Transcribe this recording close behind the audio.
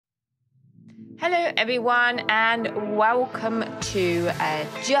Hello everyone and welcome to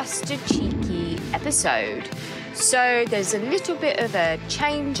Just a Cheeky episode. So there's a little bit of a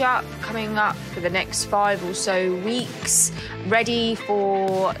change up coming up for the next 5 or so weeks, ready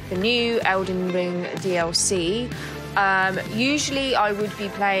for the new Elden Ring DLC. Usually I would be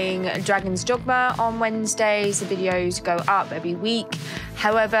playing Dragon's Dogma on Wednesdays. The videos go up every week.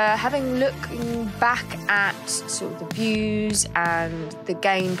 However, looking back at sort of the views and the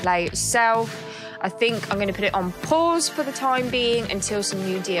gameplay itself, I think I'm going to put it on pause for the time being until some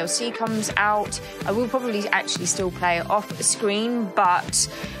new DLC comes out. I will probably actually still play it off screen, but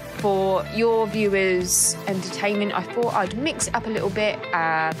for your viewers' entertainment, I thought I'd mix it up a little bit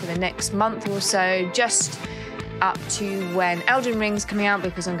for the next month or so, just up to when Elden Ring's coming out,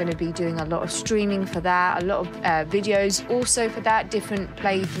 because I'm going to be doing a lot of streaming for that, a lot of videos also for that, different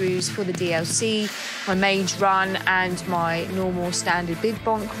playthroughs for the DLC, my mage run and my normal standard big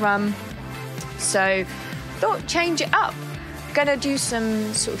bonk run. So thought change it up. Gonna do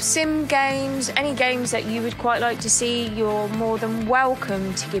some sort of sim games, any games that you would quite like to see. You're more than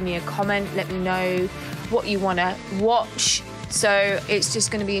welcome to give me a comment, let me know what you want to watch. So it's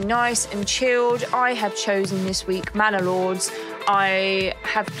just going to be nice and chilled. I have chosen this week Manor Lords. I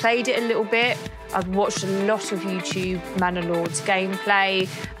have played it a little bit. I've watched a lot of YouTube Manor Lords gameplay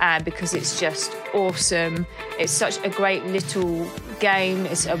because it's just awesome. It's such a great little game.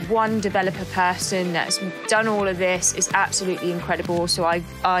 It's a one developer person that's done all of this. It's absolutely incredible. So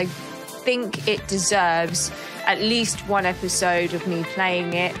I think it deserves at least one episode of me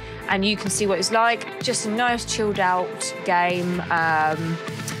playing it, and you can see what it's like. Just a nice chilled out game.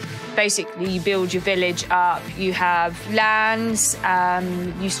 Basically, you build your village up, you have lands,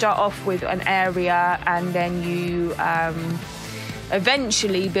 you start off with an area and then you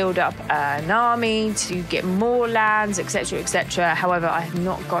eventually build up an army to get more lands, etc, etc. However, I have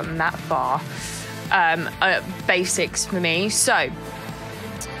not gotten that far. Basics for me. So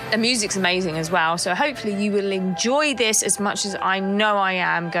the music's amazing as well, so hopefully you will enjoy this as much as I know I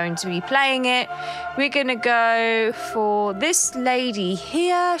am going to be playing it. We're gonna go for this lady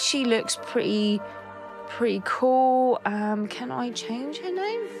here. She looks pretty cool. Can I change her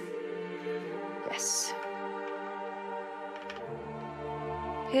name? Yes.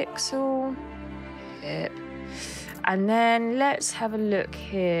 Pixel. Yep. And then let's have a look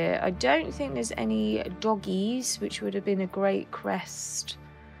here. I don't think there's any doggies, which would have been a great crest,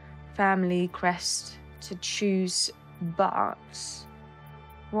 family crest to choose, but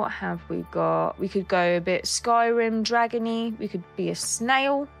what have we got? We could go a bit Skyrim dragony. We could be a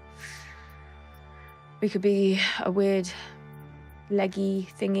snail. We could be a weird leggy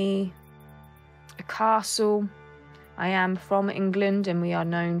thingy. A castle. I am from England and we are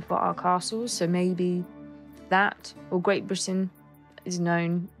known for our castles, so maybe that. Or Great Britain is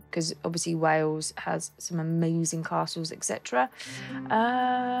known because obviously Wales has some amazing castles, etc.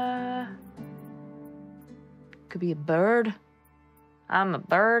 Could be a bird. I'm a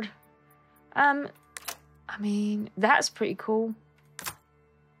bird. I mean, that's pretty cool.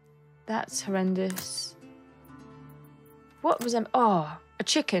 That's horrendous. What was oh, a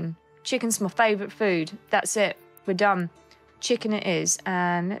chicken. Chicken's my favourite food. That's it. We're done. Chicken it is.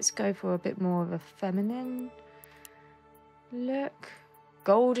 And let's go for a bit more of a feminine look.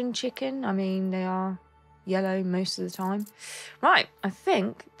 Golden chicken. I mean, they are yellow most of the time. Right, I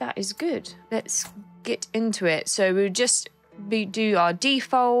think that is good. Let's get into it. So we'll just do our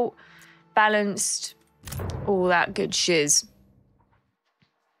default, balanced, all that good shiz.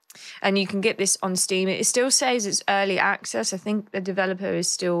 And you can get this on Steam. It still says it's early access. I think the developer is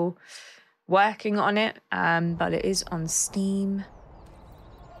still working on it, but it is on Steam.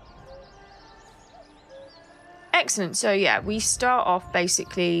 Excellent. So yeah, we start off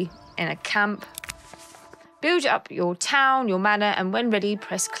basically in a camp. Build up your town, your manor, and when ready,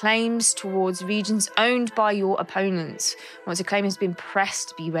 press claims towards regions owned by your opponents. Once a claim has been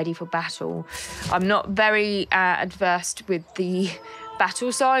pressed, be ready for battle. I'm not very adverse with the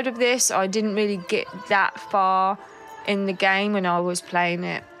battle side of this. I didn't really get that far in the game when I was playing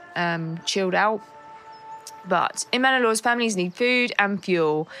it chilled out. But in Manor Lords, families need food and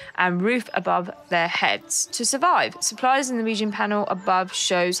fuel and roof above their heads to survive. Supplies in the region panel above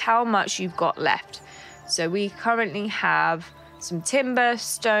shows how much you've got left. So we currently have some timber,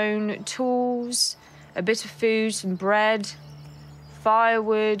 stone, tools, a bit of food, some bread,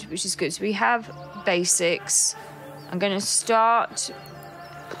 firewood, which is good. So we have basics. I'm going to start.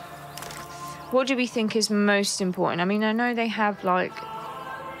 What do we think is most important? I mean, I know they have like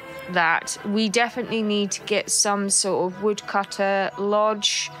that. We definitely need to get some sort of woodcutter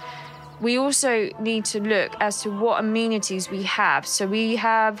lodge we also need to look as to what amenities we have. So we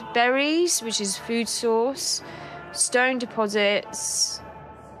have berries, which is food source, stone deposits,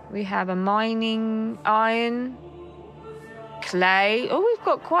 we have a mining iron, clay. Oh, we've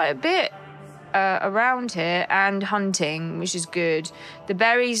got quite a bit around here, and hunting, which is good. The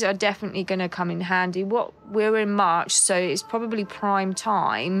berries are definitely going to come in handy. We're in March, so it's probably prime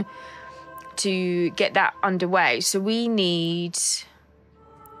time to get that underway. So we need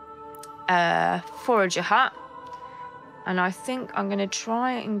a forager hut, and I think I'm going to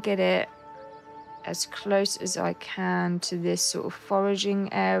try and get it as close as I can to this sort of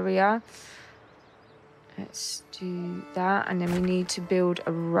foraging area. Let's do that, and then we need to build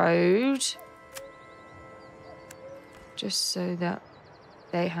a road just so that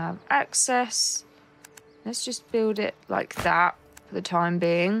they have access. Let's just build it like that for the time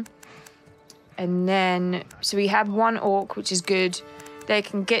being. And then, so we have one orc, which is good. They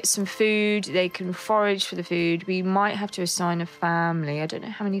can get some food. They can forage for the food. We might have to assign a family. I don't know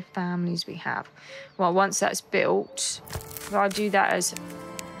how many families we have. Well, once that's built, I'll do that as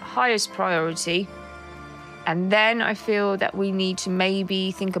highest priority. And then I feel that we need to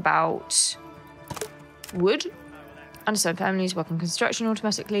maybe think about wood. Understand families work on construction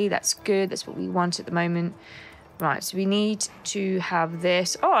automatically. That's good. That's what we want at the moment. Right, so we need to have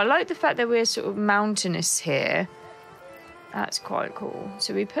this. Oh, I like the fact that we're sort of mountainous here. That's quite cool.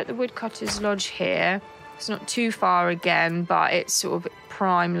 So we put the woodcutter's lodge here. It's not too far again, but it's sort of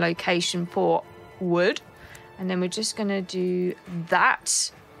prime location for wood. And then we're just going to do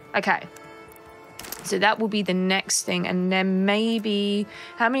that. Okay. So that will be the next thing. And then maybe,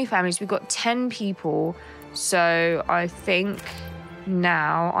 how many families? We've got 10 people. So I think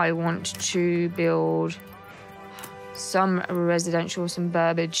now I want to build some residential, some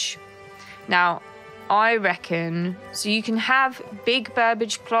burbage. Now, I reckon, so you can have big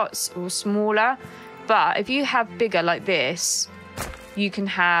burbage plots or smaller, but if you have bigger like this, you can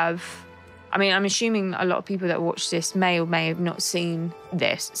have, I mean, I'm assuming a lot of people that watch this may or may have not seen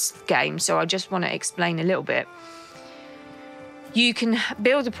this game, so I just want to explain a little bit. You can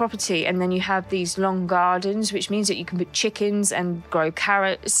build a property and then you have these long gardens, which means that you can put chickens and grow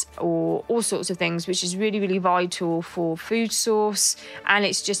carrots or all sorts of things, which is really, really vital for food source. And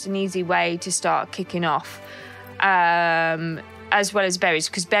it's just an easy way to start kicking off, as well as berries,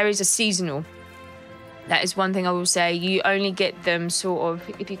 because berries are seasonal. That is one thing I will say. You only get them sort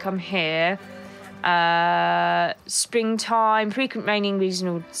of, if you come here, springtime, frequent raining,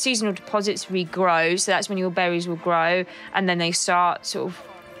 seasonal deposits regrow, so that's when your berries will grow, and then they start sort of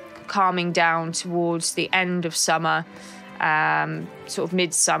calming down towards the end of summer, sort of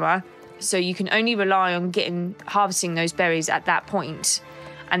midsummer. So you can only rely on harvesting those berries at that point,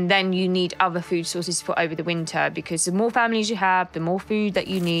 and then you need other food sources for over the winter, because the more families you have, the more food that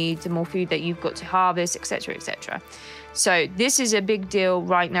you need, the more food that you've got to harvest, etc., etc. So this is a big deal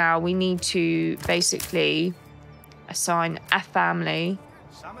right now. We need to basically assign a family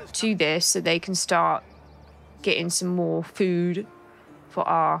to this so they can start getting some more food for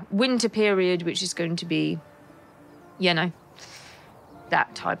our winter period, which is going to be, you know,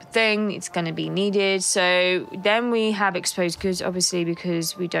 that type of thing. It's going to be needed. So then we have exposed goods, obviously,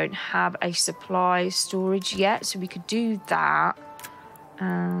 because we don't have a supply storage yet. So we could do that.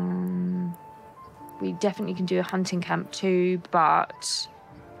 We definitely can do a hunting camp too, but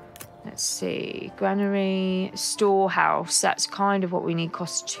let's see. Granary, storehouse, that's kind of what we need.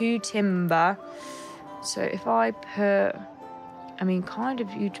 Costs 2 timber. So if I put, I mean, kind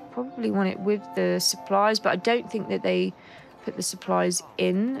of, you'd probably want it with the supplies, but I don't think that they put the supplies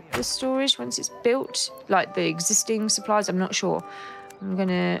in the storage once it's built, like the existing supplies. I'm not sure. I'm going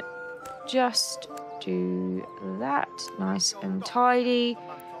to just do that nice and tidy.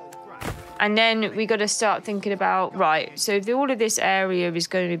 And then we got to start thinking about, right, so if all of this area is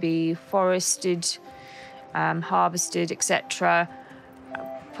going to be forested, harvested, etc.,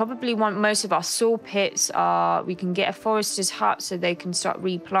 probably want most of our saw pits we can get a forester's hut so they can start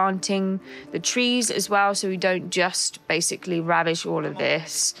replanting the trees as well, so we don't just basically ravish all of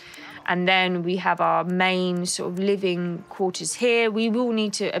this. And then we have our main sort of living quarters here. We will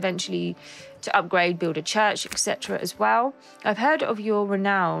need to eventually to upgrade, build a church, etc. as well. I've heard of your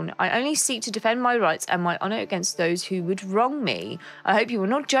renown. I only seek to defend my rights and my honour against those who would wrong me. I hope you will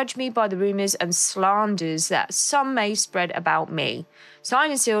not judge me by the rumours and slanders that some may spread about me.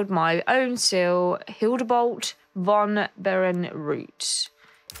 Signed and sealed, my own seal, Hildebolt von Berenroot.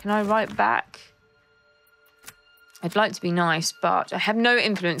 Can I write back? I'd like to be nice, but I have no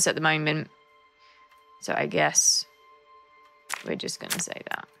influence at the moment. So I guess we're just going to say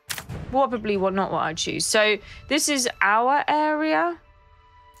that. Probably not what I'd choose. So this is our area.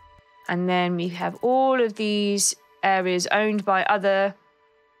 And then we have all of these areas owned by other,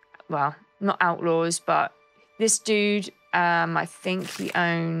 well, not outlaws, but this dude, I think he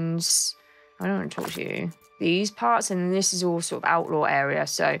owns, I don't want to talk to you, these parts, and this is all sort of outlaw area.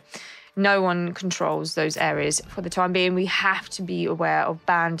 So no one controls those areas for the time being. We have to be aware of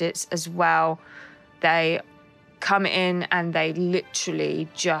bandits as well. They come in and they literally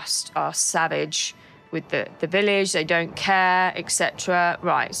just are savage with the village. They don't care, etc.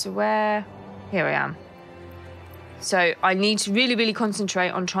 Right, so here I am. So I need to really, really concentrate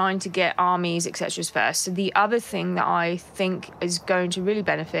on trying to get armies, etc. first. So the other thing that I think is going to really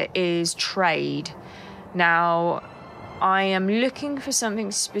benefit is trade. Now, I am looking for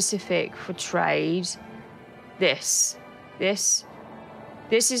something specific for trade. This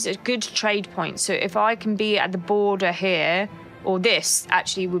is a good trade point. So if I can be at the border here, or this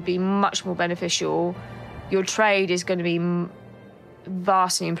actually would be much more beneficial, your trade is going to be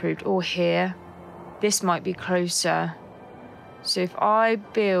vastly improved. Or here, this might be closer. So if I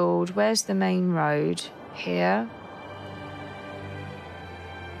build, where's the main road? Here.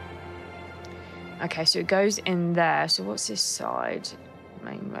 Okay, so it goes in there. So what's this side?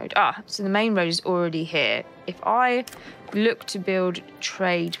 Main road. So the main road is already here. If I look to build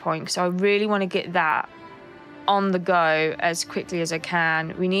trade point, because I really want to get that on the go as quickly as I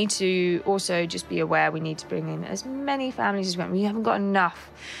can. We need to also just be aware we need to bring in as many families as we can. We haven't got enough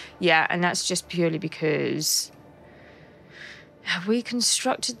yet, and that's just purely because... Have we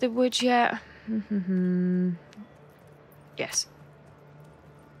constructed the wood yet? Yes.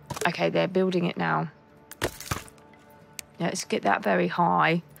 Okay, they're building it now. Let's get that very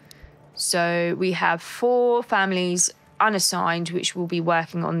high. So we have 4 families unassigned, which will be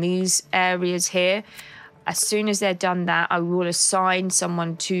working on these areas here. As soon as they're done that, I will assign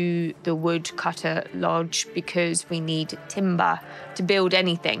someone to the woodcutter lodge because we need timber to build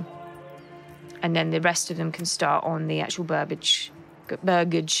anything. And then the rest of them can start on the actual burgage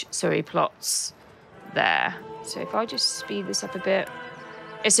plots there. So if I just speed this up a bit.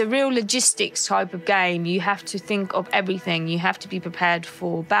 It's a real logistics type of game. You have to think of everything. You have to be prepared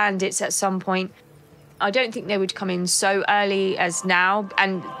for bandits at some point. I don't think they would come in so early as now.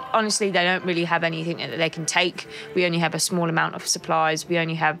 And honestly, they don't really have anything that they can take. We only have a small amount of supplies. We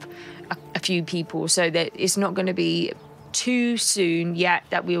only have a few people. So that it's not going to be too soon yet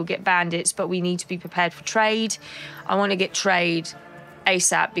that we'll get bandits, but we need to be prepared for trade. I want to get trade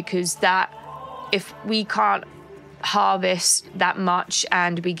ASAP because that, if we can't harvest that much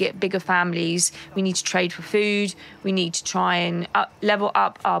and we get bigger families, we need to trade for food. We need to try and level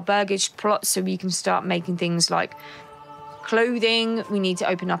up our burgage plots so we can start making things like clothing. We need to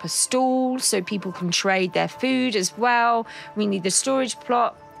open up a stall so people can trade their food as well. We need the storage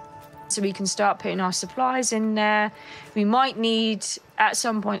plot so we can start putting our supplies in there. We might need at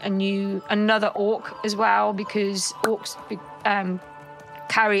some point another orc as well because orcs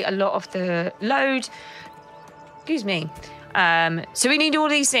carry a lot of the load. Excuse me. So we need all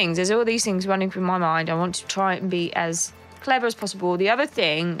these things. There's all these things running through my mind. I want to try and be as clever as possible. The other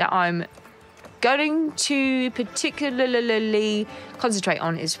thing that I'm going to particularly concentrate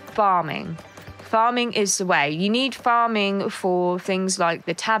on is farming. Farming is the way. You need farming for things like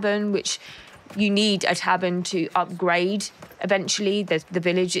the tavern, which you need a tavern to upgrade eventually the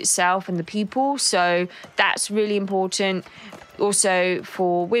village itself and the people. So that's really important. Also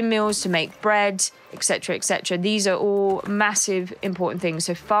for windmills to make bread, etc., etc. These are all massive, important things.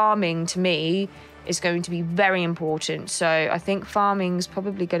 So farming, to me, is going to be very important. So I think farming is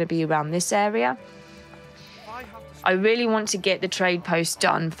probably going to be around this area. I really want to get the trade post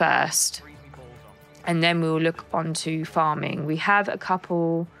done first, and then we'll look onto farming. We have a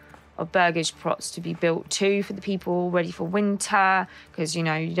couple of burgage plots to be built too for the people ready for winter, because, you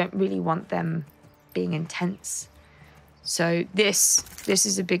know, you don't really want them being intense. So this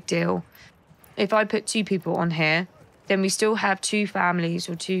is a big deal. If I put 2 people on here, then we still have 2 families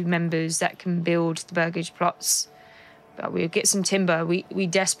or 2 members that can build the burgage plots. But we'll get some timber. We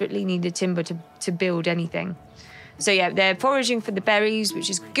desperately need the timber to build anything. So yeah, they're foraging for the berries, which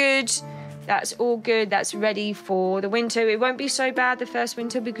is good. That's all good. That's ready for the winter. It won't be so bad the first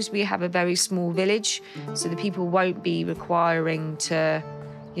winter because we have a very small village. So the people won't be requiring to,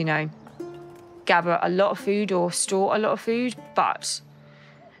 you know, gather a lot of food or store a lot of food. But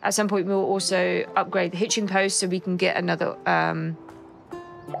at some point, we'll also upgrade the hitching post so we can get another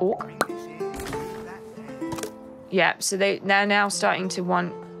orc. Yeah, so they're now starting to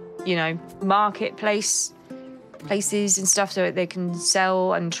want, you know, places and stuff so that they can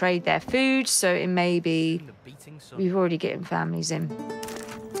sell and trade their food. So it may be, we've already getting families in.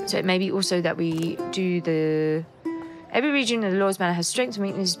 So it may be also that we do the Every region of the Lord's Manor has strengths and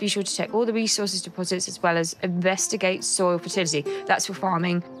weaknesses. Be sure to check all the resources deposits as well as investigate soil fertility. That's for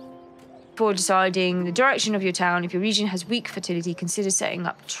farming. Before deciding the direction of your town, if your region has weak fertility, consider setting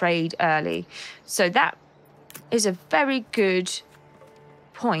up trade early. So that is a very good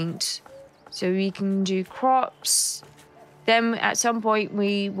point. So we can do crops. Then at some point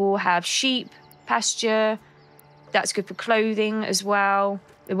we will have sheep, pasture. That's good for clothing as well.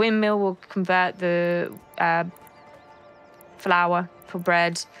 The windmill will convert the flour for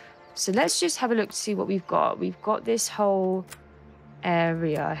bread. So let's just have a look to see what we've got. We've got this whole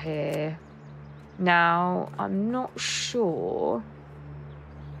area here. Now, I'm not sure.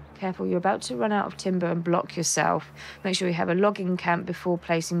 Careful, you're about to run out of timber and block yourself. Make sure you have a logging camp before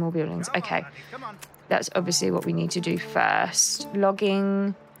placing more buildings. Okay, that's obviously what we need to do first.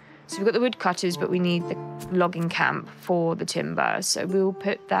 Logging. So we've got the woodcutters, but we need the logging camp for the timber. So we'll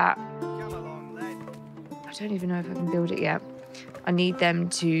put that. I don't even know if I can build it yet. I need them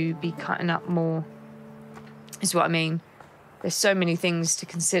to be cutting up more, is what I mean. There's so many things to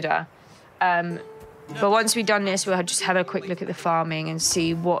consider. But once we've done this, we'll just have a quick look at the farming and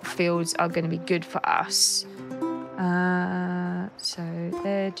see what fields are going to be good for us. So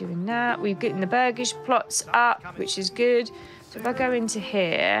they're doing that. We've gotten the burgish plots up, which is good. So if I go into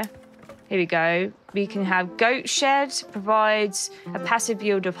here we go. We can have goat shed, provides a passive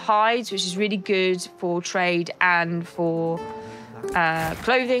yield of hides, which is really good for trade and for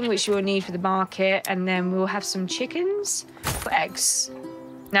clothing, which you'll need for the market. And then we'll have some chickens for eggs.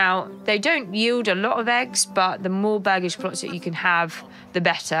 Now, they don't yield a lot of eggs, but the more baggage plots that you can have, the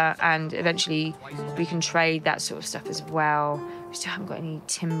better. And eventually we can trade that sort of stuff as well. We still haven't got any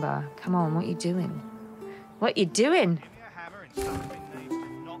timber. Come on, what are you doing? What are you doing?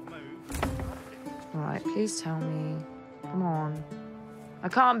 Alright, please tell me. Come on. I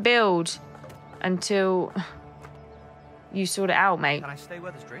can't build until you sort it out, mate. Can I stay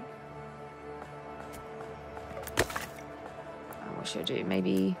with this drink? What should I do?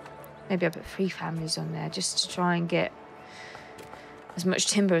 Maybe I put 3 families on there just to try and get as much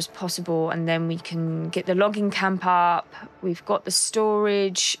timber as possible, and then we can get the logging camp up. We've got the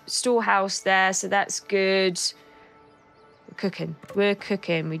storehouse there, so that's good. We're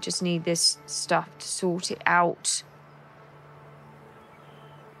cooking. We just need this stuff to sort it out.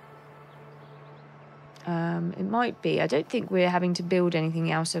 It might be. I don't think we're having to build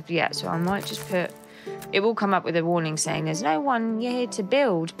anything else of yet, so I might just put... It will come up with a warning saying there's no one here to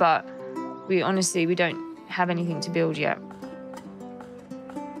build, but we don't have anything to build yet.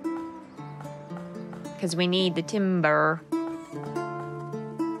 Because we need the timber.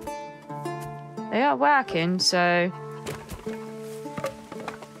 They are working, so...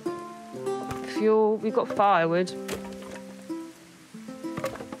 Fuel, we've got firewood.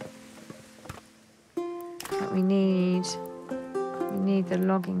 But we need the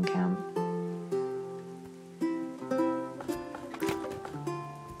logging camp.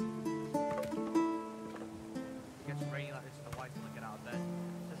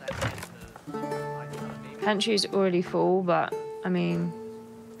 Pantry is already full, but I mean,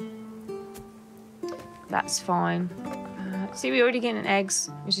 that's fine. See, we're already getting eggs,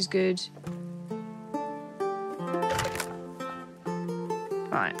 which is good.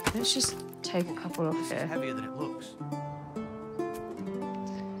 Right, let's just take a couple off here. It's heavier than it looks.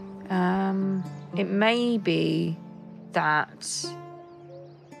 It may be that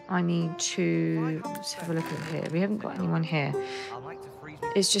I need to... Let's have a look at here. We haven't got anyone here.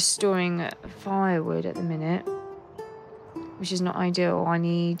 It's just storing firewood at the minute, which is not ideal. I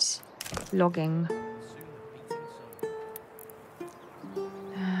need logging.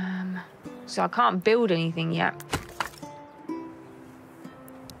 So I can't build anything yet.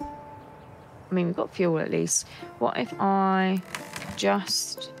 I mean, we've got fuel at least. What if I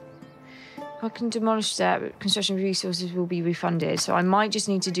just... I can demolish that, construction resources will be refunded. So I might just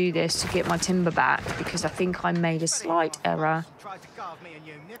need to do this to get my timber back, because I think I made a slight error.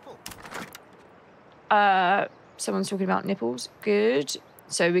 Someone's talking about nipples. Good.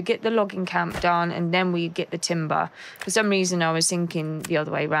 So we get the logging camp done, and then we get the timber. For some reason, I was thinking the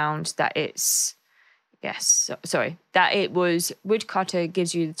other way around, that it's... Yes, sorry. That it was woodcutter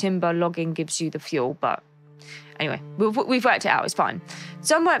gives you the timber, logging gives you the fuel, but... Anyway, we've worked it out, it's fine.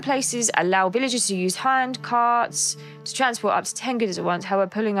 Some workplaces allow villagers to use hand carts to transport up to 10 goods at once. However,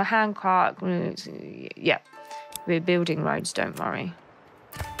 pulling a hand cart... Yeah, we're building roads, don't worry.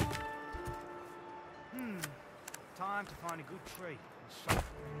 Time to find a good tree.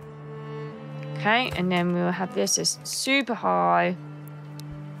 Okay, and then we'll have this as super high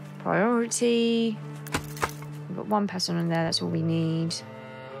priority. We've got 1 person on there, that's all we need.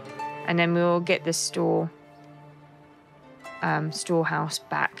 And then we'll get the store storehouse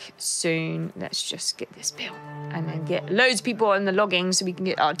back soon. Let's just get this built and then get loads of people on the logging so we can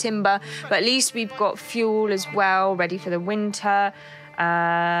get our timber. But at least we've got fuel as well, ready for the winter.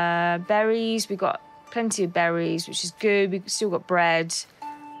 Berries, we've got plenty of berries, which is good. We've still got bread.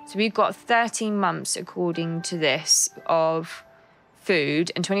 So we've got 13 months, according to this, of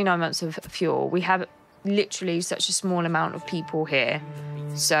food and 29 months of fuel. We have literally such a small amount of people here.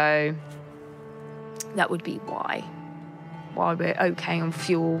 So that would be why we're okay on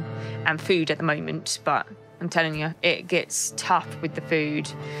fuel and food at the moment. But I'm telling you, it gets tough with the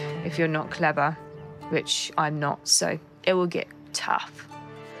food if you're not clever, which I'm not. So it will get tough.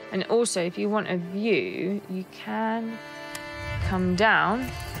 And also, if you want a view, you can come down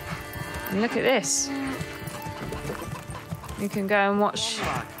and look at this. You can go and watch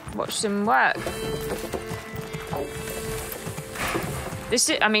some work. This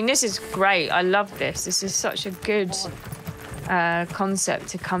is great. I love this. This is such a good concept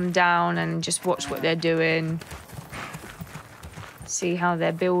to come down and just watch what they're doing. See how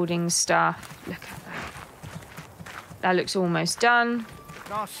they're building stuff. Look at that. That looks almost done.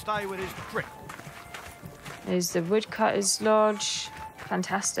 Now stay with his grip. There's the woodcutter's lodge.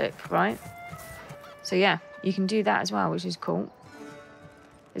 Fantastic, right? So yeah, you can do that as well, which is cool.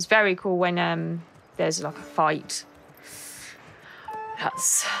 It's very cool when there's like a fight.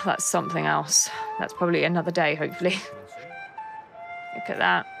 That's something else. That's probably another day, hopefully. Look at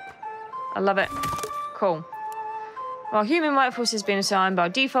that. I love it. Cool. While human workforce has been assigned by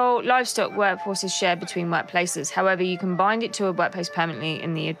default, livestock workforce is shared between workplaces. However, you can bind it to a workplace permanently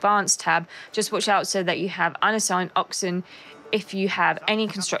in the Advanced tab. Just watch out so that you have unassigned oxen if you have any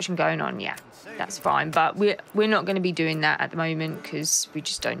construction going on. Yeah, that's fine. But we're not going to be doing that at the moment because we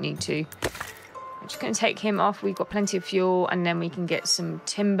just don't need to. I'm just going to take him off. We've got plenty of fuel and then we can get some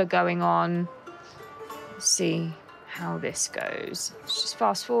timber going on. Let's see how this goes. Let's just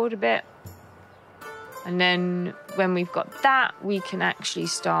fast forward a bit. And then when we've got that, we can actually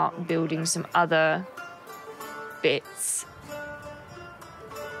start building some other bits.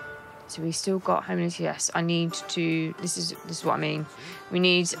 So we still got homeless. Yes, I need to, this is what I mean. We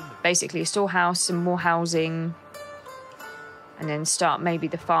need basically a storehouse, some more housing, and then start maybe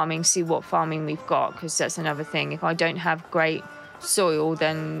the farming, see what farming we've got, because that's another thing. If I don't have great soil,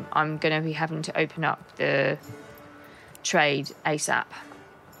 then I'm going to be having to open up the trade ASAP.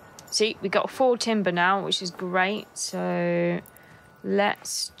 See, we got 4 timber now, which is great. So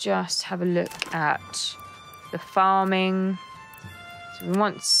let's just have a look at the farming. So we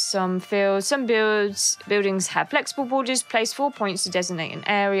want some fields. Some buildings have flexible borders. Place 4 points to designate an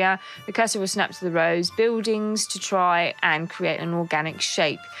area. The cursor will snap to the rows. Buildings to try and create an organic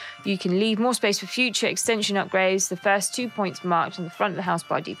shape. You can leave more space for future extension upgrades. The first 2 points marked on the front of the house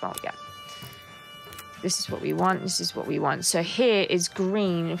by default. Yeah. This is what we want. This is what we want. So here is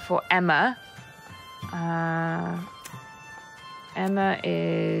green for Emma. Emma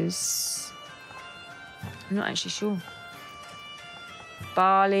is... I'm not actually sure.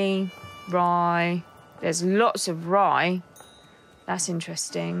 Barley, rye. There's lots of rye. That's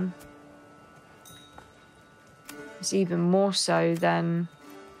interesting. It's even more so than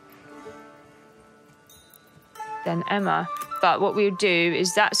Emma. But what we'll do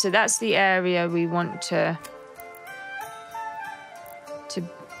is that, so that's the area we want to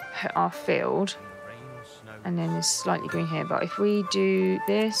put our field. And then there's slightly green here. But if we do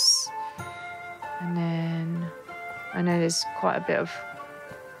this, and then I know there's quite a bit of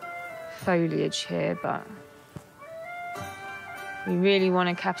foliage here, but we really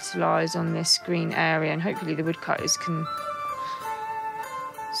want to capitalise on this green area, and hopefully the woodcutters can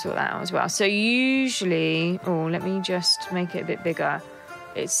sort that out as well. So usually, oh, let me just make it a bit bigger.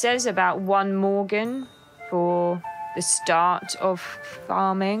 It says about 1 Morgan for the start of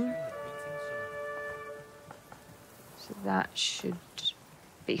farming. So that should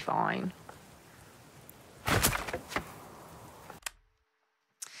be fine.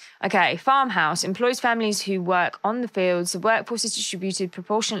 Okay, farmhouse employs families who work on the fields. The workforce is distributed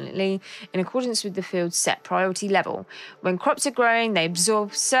proportionately in accordance with the field's set priority level. When crops are growing, they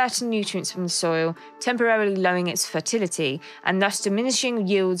absorb certain nutrients from the soil, temporarily lowering its fertility and thus diminishing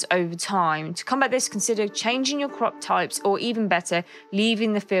yields over time. To combat this, consider changing your crop types, or even better,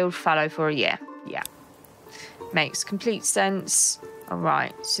 leaving the field fallow for a year. Yeah, makes complete sense. All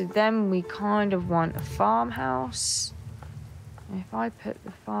right, so then we kind of want a farmhouse. If I put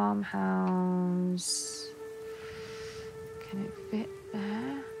the farmhouse, can it fit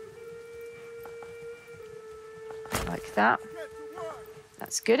there? Like that.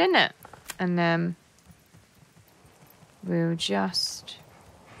 That's good, isn't it? And then we'll just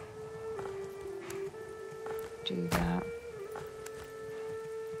do that.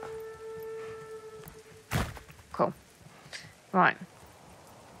 Right.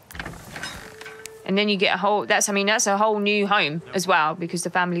 And then you get a whole, that's a whole new home as well, because the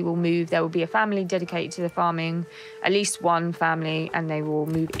family will move. There will be a family dedicated to the farming, at least one family, and they will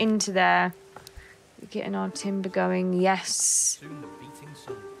move into there. We're getting our timber going, yes. Soon the beating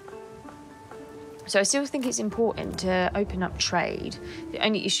sun. So I still think it's important to open up trade. The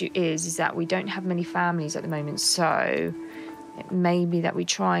only issue is that we don't have many families at the moment, so it may be that we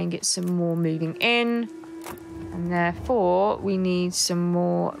try and get some more moving in, and therefore we need some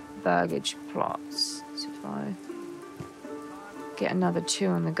more burgage plots. So if I get another 2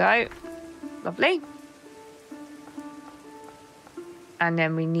 on the go, lovely. And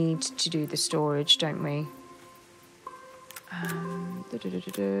then we need to do the storage, don't we?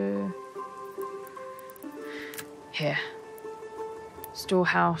 Here.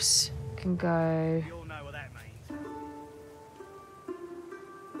 Storehouse can go. You all know what that means.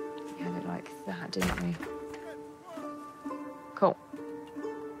 We had it like that, didn't we? Cool.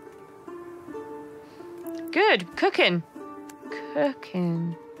 Good. Cooking.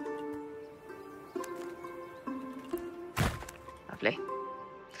 Cooking. Lovely.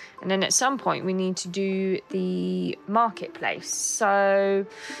 And then at some point we need to do the marketplace. So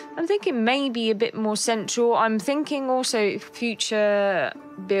I'm thinking maybe a bit more central. I'm thinking also future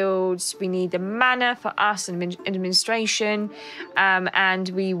builds, we need the manor for us and administration, and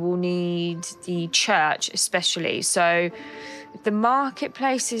we will need the church especially. So if the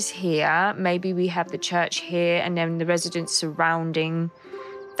marketplace is here, maybe we have the church here and then the residents surrounding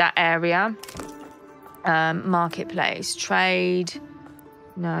that area. Marketplace, trade.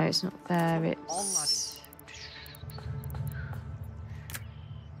 No, it's not there. It's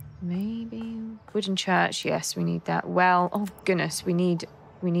maybe wooden church. Yes, we need that. Well, oh goodness, we need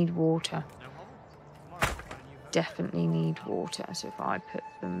water. Definitely need water. So if I put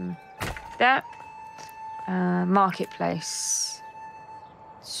them there, marketplace.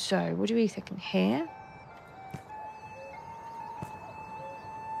 So what do we think here?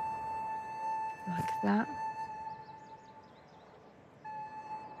 Like that.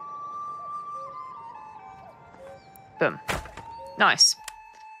 Boom. Nice.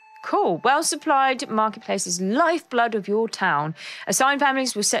 Cool. Well-supplied marketplace is lifeblood of your town. Assigned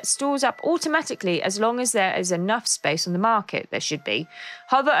families will set stores up automatically as long as there is enough space on the market. There should be.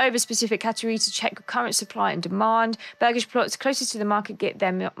 Hover over specific category to check current supply and demand. Burgage plots closest to the market get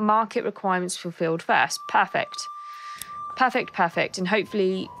their market requirements fulfilled first. Perfect. Perfect, perfect. And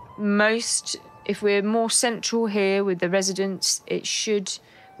hopefully if we're more central here with the residents, it should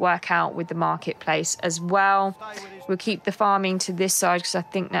work out with the marketplace as well. We'll keep the farming to this side because I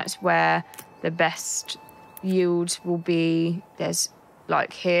think that's where the best yields will be. There's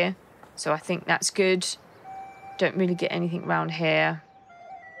like here, so I think that's good. Don't really get anything around here,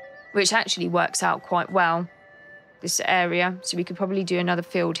 which actually works out quite well, this area. So we could probably do another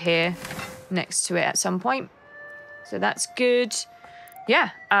field here next to it at some point. So that's good.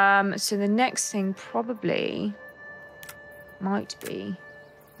 Yeah, so the next thing probably might be,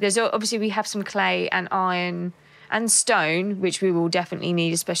 there's obviously we have some clay and iron and stone, which we will definitely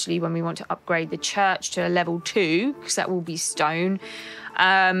need, especially when we want to upgrade the church to a level 2, because that will be stone.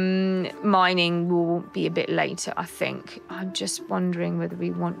 Mining will be a bit later, I think. I'm just wondering whether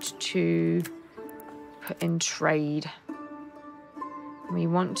we want to put in trade. We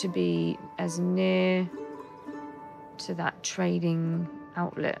want to be as near to that trading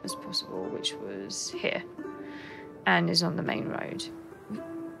outlet as possible, which was here and is on the main road.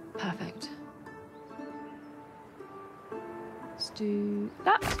 Perfect. Let's do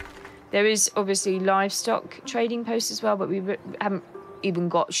that. There is obviously livestock trading posts as well, but we haven't even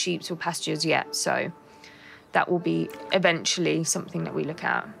got sheep or pastures yet, so that will be eventually something that we look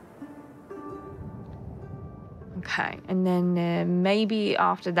at. Okay, and then maybe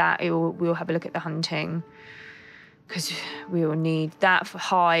after that we'll have a look at the hunting, because we will need that for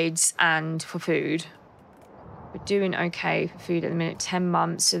hides and for food. We're doing okay for food at the minute, 10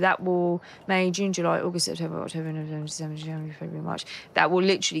 months. So that will, May, June, July, August, September, October, November, December, January, February, March. That will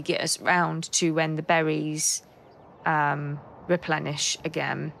literally get us round to when the berries replenish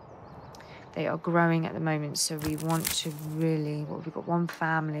again. They are growing at the moment, so we want to really, we've got one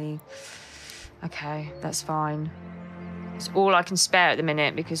family. Okay, that's fine. It's all I can spare at the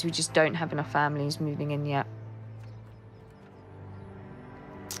minute because we just don't have enough families moving in yet.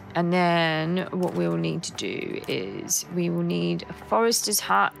 And then what we will need to do is we will need a forester's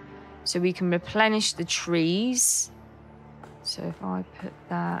hut so we can replenish the trees. So if I put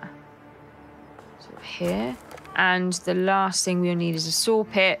that sort of here. And the last thing we'll need is a saw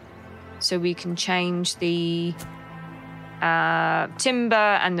pit so we can change the timber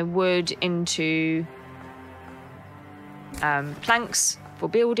and the wood into planks for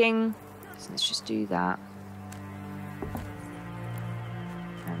building. So let's just do that.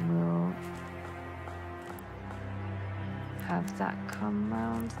 And we'll have that come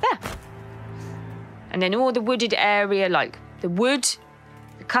round there. And then all the wooded area, like the wood,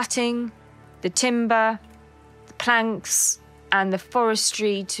 the cutting, the timber, the planks, and the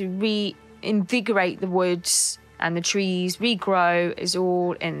forestry to reinvigorate the woods and the trees, regrow, is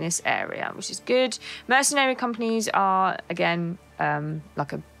all in this area, which is good. Mercenary companies are, again,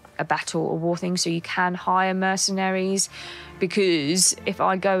 like a battle or war thing, so you can hire mercenaries, because if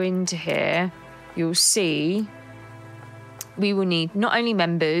I go into here, you'll see we will need not only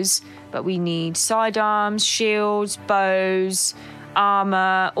members, but we need sidearms, shields, bows,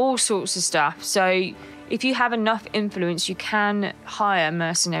 armor, all sorts of stuff. So if you have enough influence, you can hire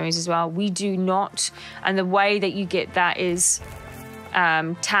mercenaries as well. We do not. And the way that you get that is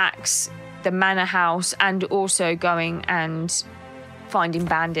tax the manor house, and also going and finding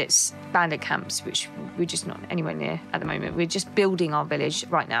bandit camps, which we're just not anywhere near at the moment. We're just building our village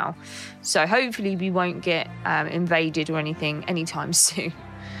right now. So hopefully we won't get invaded or anything anytime soon.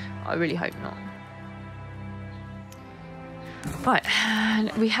 I really hope not. Right,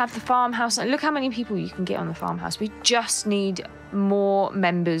 and we have the farmhouse. Look how many people you can get on the farmhouse. We just need more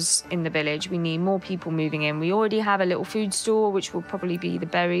members in the village. We need more people moving in. We already have a little food store, which will probably be the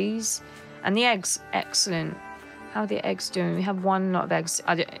berries. And the eggs, excellent. How are the eggs doing? We have one lot of eggs.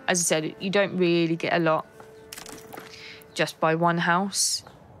 As I said, you don't really get a lot just by one house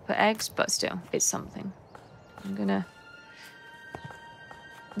for eggs, but still, it's something. I'm gonna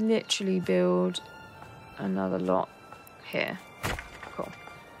literally build another lot here. Cool.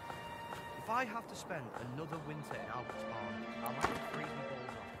 If I have to spend another winter in Albert's farm, I'll have to freeze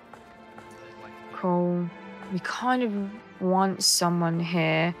my balls off. Cool. We kind of want someone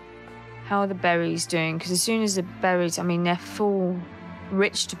here. How are the berries doing? Because as soon as the berries, I mean, they're full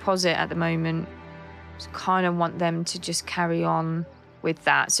rich deposit at the moment. So kind of want them to just carry on with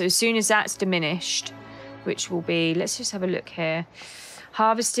that. So as soon as that's diminished, which will be, let's just have a look here.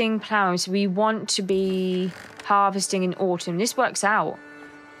 Harvesting, ploughing. So we want to be harvesting in autumn. This works out.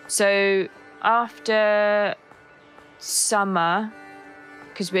 So after summer,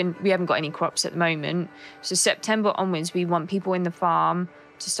 because we haven't got any crops at the moment, so September onwards, we want people in the farm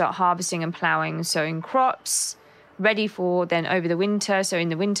to start harvesting and ploughing, sowing crops, ready for then over the winter. So in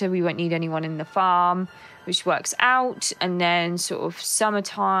the winter, we won't need anyone in the farm, which works out. And then sort of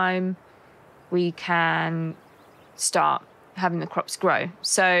summertime, we can start having the crops grow.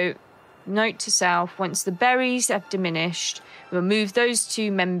 So note to self, once the berries have diminished, we'll move those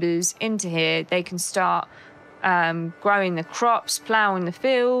two members into here. They can start growing the crops, ploughing the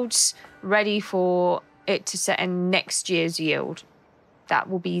fields, ready for it to set in next year's yield. That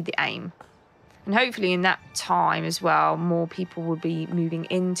will be the aim. And hopefully in that time as well, more people will be moving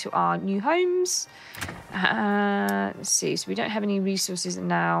into our new homes. Let's see. So we don't have any resources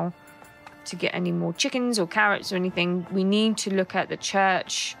now to get any more chickens or carrots or anything. We need to look at the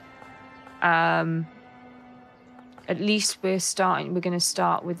church. At least we're going to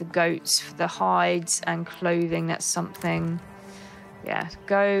start with the goats for the hides and clothing. That's something. Yeah,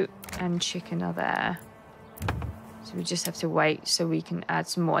 goat and chicken are there. So we just have to wait so we can add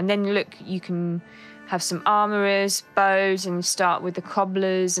some more. And then look, you can have some armorers, bows, and start with the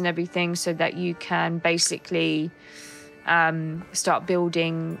cobblers and everything so that you can basically start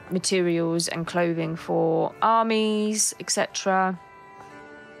building materials and clothing for armies, etc.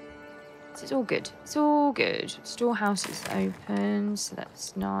 So it's all good. It's all good. Storehouse is open, so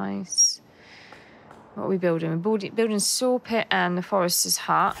that's nice. What are we building? We're building a saw pit and the forester's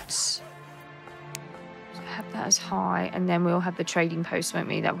hut. Have that as high, and then we'll have the trading post, won't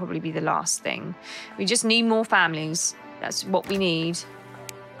we? That'll probably be the last thing. We just need more families. That's what we need.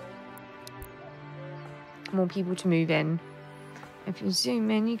 More people to move in. If you zoom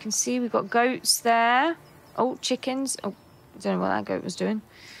in, you can see we've got goats there. Oh, chickens. Oh, I don't know what that goat was doing.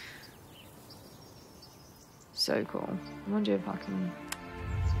 So cool. I wonder if I can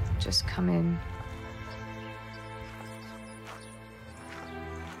just come in.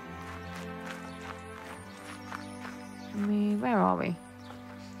 Where are we?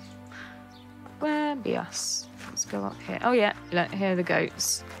 Where be us? Let's go up here. Oh yeah, look, here are the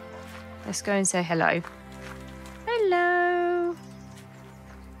goats. Let's go and say hello. Hello.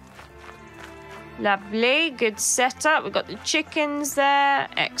 Lovely, good setup. We've got the chickens there.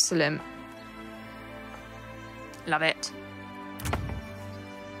 Excellent. Love it.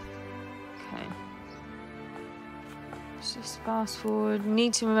 Okay. Let's just fast forward.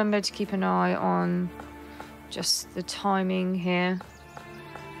 Need to remember to keep an eye on just the timing here.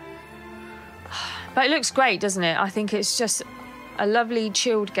 But it looks great, doesn't it? I think it's just a lovely,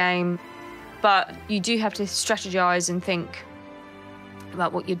 chilled game. But you do have to strategize and think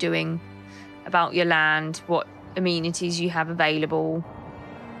about what you're doing, about your land, what amenities you have available,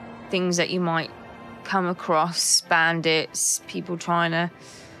 things that you might come across, bandits, people trying to,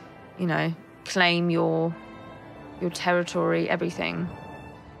 you know, claim your territory, everything.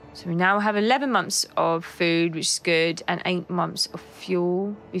 So we now have 11 months of food, which is good, and 8 months of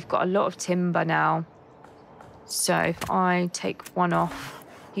fuel. We've got a lot of timber now. So if I take one off,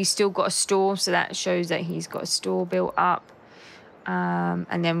 he's still got a store, so that shows that he's got a store built up.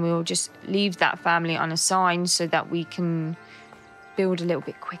 And then we'll just leave that family unassigned so that we can build a little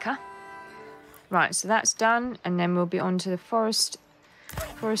bit quicker. Right, so that's done, and then we'll be on to the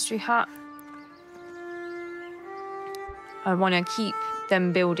forestry hut. I want to keep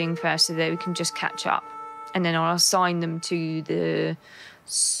them building first so that we can just catch up. And then I'll assign them to the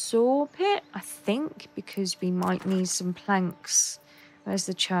saw pit, I think, because we might need some planks. Where's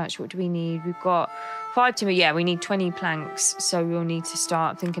the church? What do we need? We've got 5 timber. Yeah, we need 20 planks. So we'll need to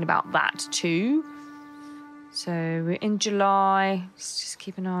start thinking about that too. So we're in July. Let's just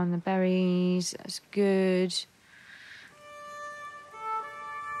keep an eye on the berries. That's good.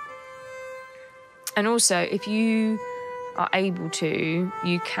 And also, if you are able to,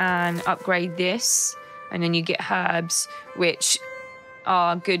 you can upgrade this, and then you get herbs, which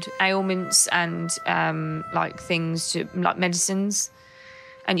are good ailments and like things to, like medicines.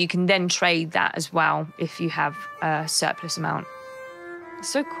 And you can then trade that as well if you have a surplus amount. It's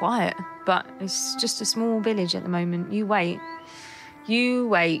so quiet, but it's just a small village at the moment. You wait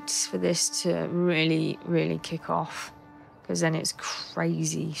for this to really, really kick off, because then it's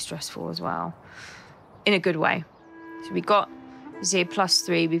crazy stressful as well, in a good way. So we got here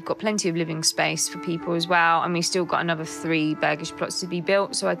 +3. We've got plenty of living space for people as well, and we've still got another 3 burgish plots to be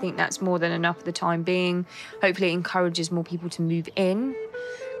built. So I think that's more than enough for the time being. Hopefully it encourages more people to move in,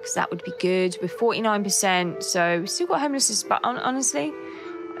 because that would be good. We're 49%, so we've still got homelessness, but honestly,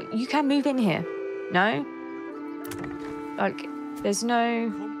 you can move in here. No? Like, there's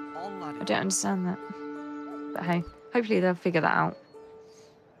no... I don't understand that. But hey, hopefully they'll figure that out.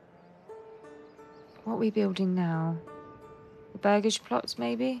 What are we building now? The burgish plots,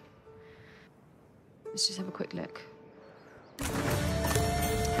 maybe? Let's just have a quick look.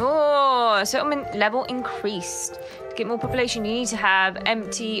 Oh, settlement level increased. To get more population, you need to have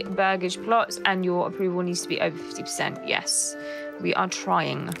empty burgish plots, and your approval needs to be over 50%. Yes, we are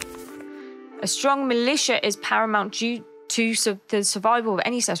trying. A strong militia is paramount due to the survival of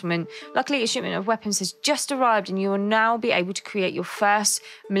any settlement. Luckily, a shipment of weapons has just arrived, and you will now be able to create your first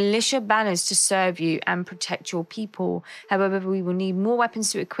militia banners to serve you and protect your people. However, we will need more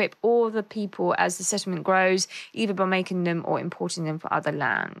weapons to equip all the people as the settlement grows, either by making them or importing them from other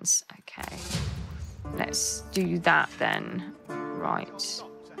lands. Okay, let's do that then. Right.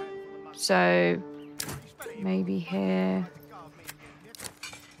 So, maybe here...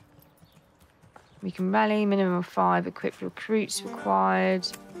 We can rally, minimum of 5 equipped recruits required.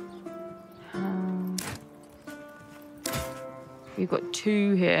 We've got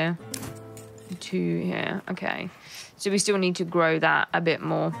 2 here. 2 here. Okay. So we still need to grow that a bit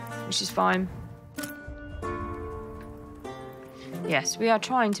more, which is fine. Yes, we are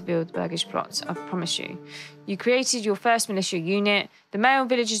trying to build burgish plots, I promise you. You created your first militia unit. The male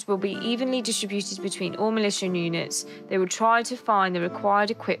villagers will be evenly distributed between all militia units. They will try to find the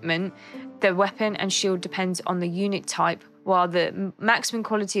required equipment. The weapon and shield depends on the unit type, while the maximum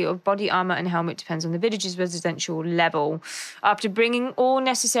quality of body armor and helmet depends on the village's residential level. After bringing all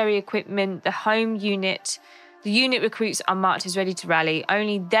necessary equipment, the unit recruits are marked as ready to rally.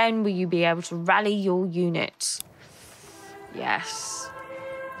 Only then will you be able to rally your unit. Yes,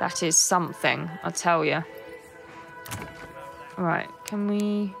 that is something, I'll tell you. Right, can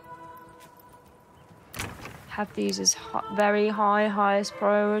we have these as very highest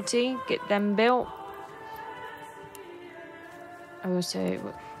priority? Get them built. Also,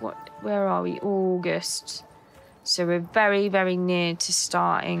 where are we? August. So we're very, very near to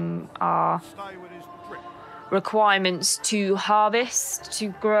starting our requirements to harvest, to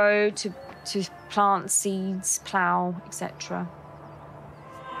grow, to plant seeds, plough, etc.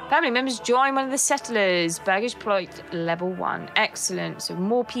 Family members join one of the settlers. Burgish plot level 1. Excellent. So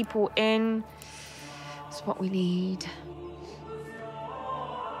more people in. That's what we need.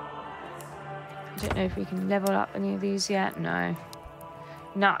 I don't know if we can level up any of these yet. No.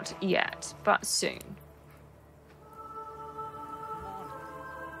 Not yet, but soon.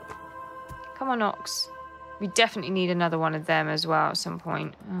 Come on, Ox. We definitely need another one of them as well at some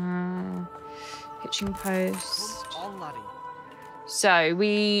point. Hitching post. So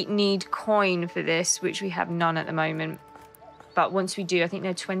we need coin for this, which we have none at the moment. But once we do, I think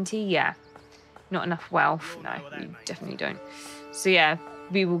they're 20. Yeah. Not enough wealth. No, we definitely don't. So yeah,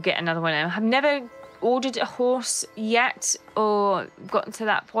 we will get another one. I've never ordered a horse yet or gotten to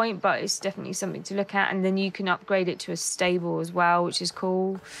that point, but it's definitely something to look at. And then you can upgrade it to a stable as well, which is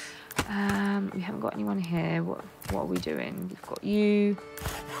cool. We haven't got anyone here. What are we doing? We've got you.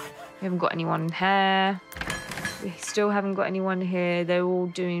 We haven't got anyone here. We still haven't got anyone here. They're all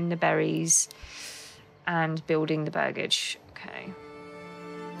doing the berries and building the baggage. Okay.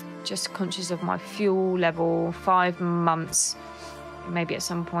 Just conscious of my fuel level. 5 months. Maybe at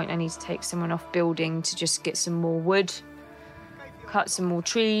some point I need to take someone off building to just get some more wood. Cut some more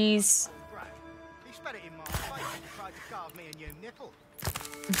trees.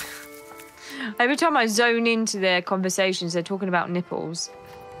 Every time I zone into their conversations, they're talking about nipples.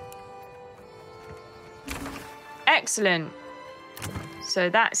 Excellent. So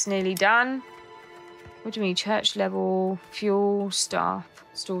that's nearly done. What do we need? Church level, fuel, staff,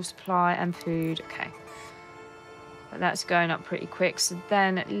 store supply, and food. Okay. But that's going up pretty quick. So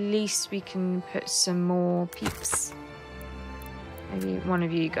then at least we can put some more peeps. Maybe one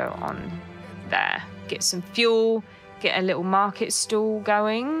of you go on there. Get some fuel. Get a little market stall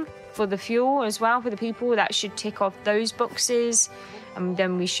going for the fuel as well for the people. That should tick off those boxes. And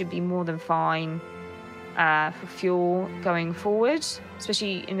then we should be more than fine for fuel going forward.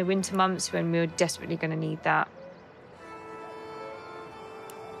 Especially in the winter months when we're desperately going to need that.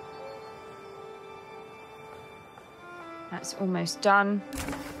 That's almost done.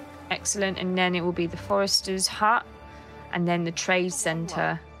 Excellent. And then it will be the forester's hut. And then the trade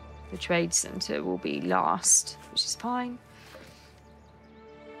centre. The trade centre will be last, which is fine.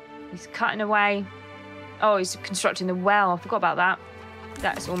 He's cutting away. Oh, he's constructing the well. I forgot about that.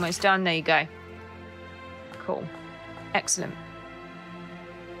 That's almost done. There you go. Cool. Excellent.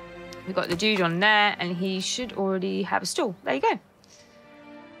 We've got the dude on there, and he should already have a stall. There you go.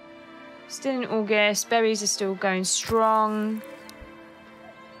 Still in August. Berries are still going strong.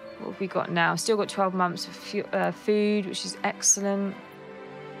 What have we got now? Still got 12 months of food, which is excellent.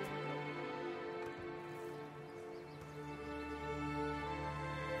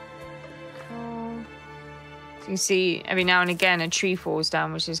 Cool. So you can see every now and again a tree falls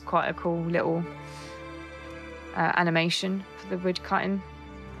down, which is quite a cool little animation for the wood cutting.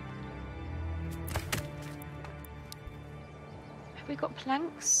 Have we got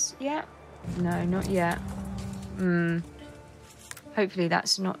planks yet? No, not yet. Hopefully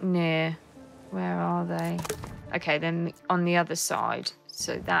that's not near. Where are they? Okay, then on the other side.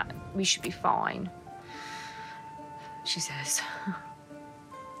 So that we should be fine. She says.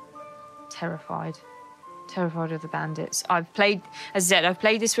 Terrified. Terrified of the bandits. I've played, as I said, I've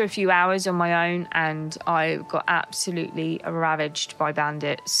played this for a few hours on my own and I got absolutely ravaged by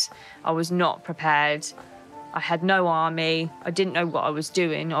bandits. I was not prepared. I had no army. I didn't know what I was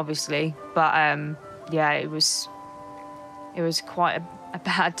doing, obviously. But, yeah, it was quite a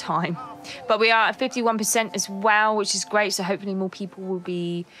bad time. But we are at 51% as well, which is great. So hopefully more people will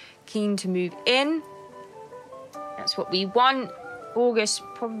be keen to move in. That's what we want. August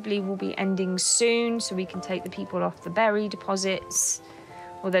probably will be ending soon, so we can take the people off the berry deposits.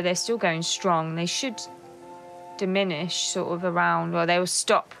 Although they're still going strong. They should diminish sort of around, well, they will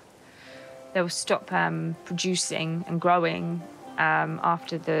stop producing and growing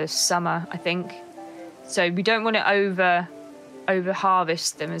after the summer, I think. So we don't want to over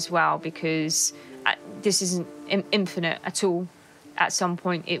harvest them as well, because this isn't infinite at all. At some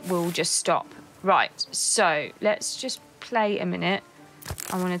point it will just stop. Right, so let's just play a minute.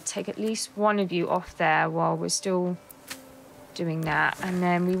 I want to take at least one of you off there while we're still doing that. And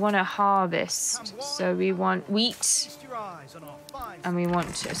then we want to harvest. So we want wheat. And we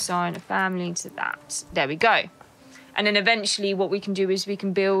want to assign a family to that. There we go. And then eventually what we can do is we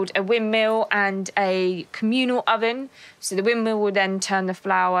can build a windmill and a communal oven. So the windmill will then turn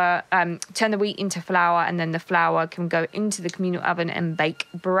the wheat into flour, and then the flour can go into the communal oven and bake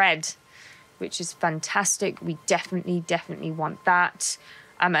bread, which is fantastic. We definitely want that.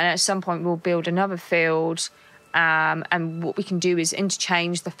 And at some point we'll build another field. And what we can do is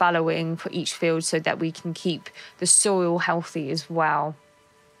interchange the fallowing for each field so that we can keep the soil healthy as well.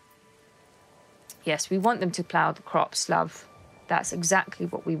 Yes, we want them to plough the crops, love. That's exactly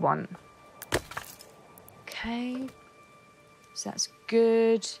what we want. Okay. So that's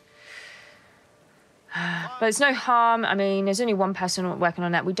good. But it's no harm. I mean, there's only one person working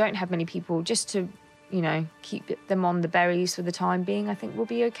on that. We don't have many people. Just to, you know, keep them on the berries for the time being, I think we'll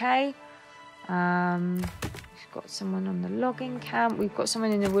be okay. We've got someone on the logging camp. We've got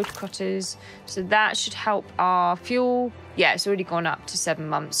someone in the woodcutters. So that should help our fuel Yeah, it's already gone up to 7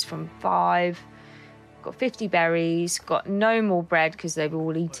 months from 5. Got 50 berries. Got no more bread because they've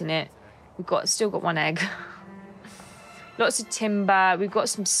all eaten it. We've still got 1 egg. Lots of timber. We've got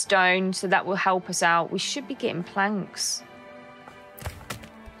some stone, so that will help us out. We should be getting planks.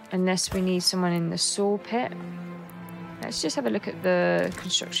 Unless we need someone in the saw pit. Let's just have a look at the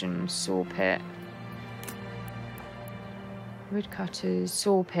construction saw pit. Woodcutters,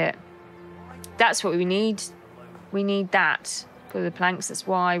 saw pit. That's what we need. We need that for the planks. That's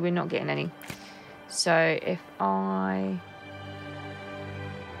why we're not getting any. So if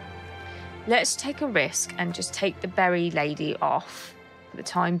let's take a risk and just take the berry lady off for the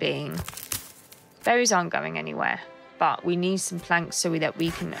time being. Berries aren't going anywhere, but we need some planks so that we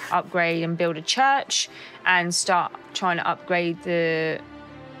can upgrade and build a church and start trying to upgrade the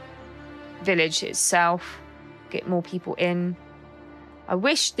village itself, get more people in. I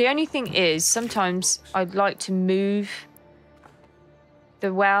wish, the only thing is, sometimes I'd like to move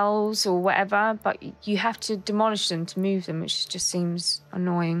the wells or whatever, but you have to demolish them to move them, which just seems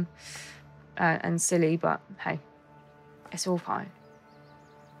annoying and silly, but hey, it's all fine.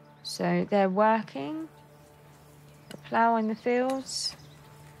 So they're working, they're ploughing the fields.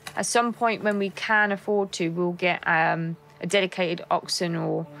 At some point when we can afford to, we'll get a dedicated oxen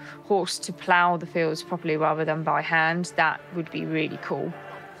or horse to plough the fields properly rather than by hand. That would be really cool.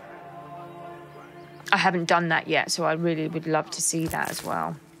 I haven't done that yet, so I really would love to see that as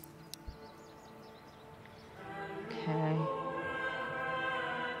well. Okay.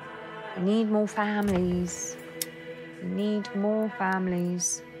 I need more families. We need more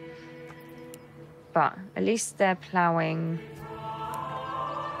families. But at least they're ploughing.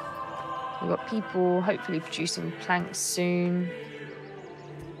 We've got people hopefully producing planks soon.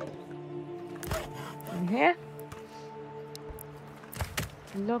 In here.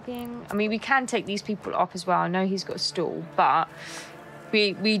 Logging. I mean, we can take these people off as well. I know he's got a stall, but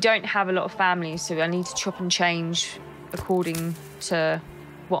we don't have a lot of families, so I need to chop and change according to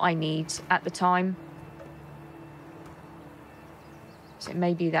what I need at the time. So it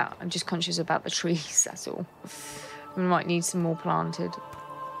may be that I'm just conscious about the trees, that's all. We might need some more planted.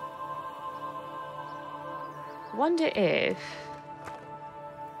 Wonder if...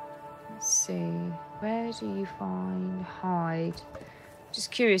 Let's see. Where do you find hide?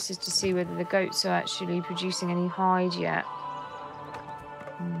 Just curious as to see whether the goats are actually producing any hide yet.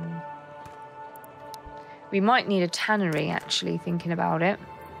 We might need a tannery, actually, thinking about it.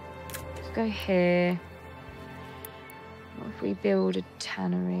 Let's go here. What if we build a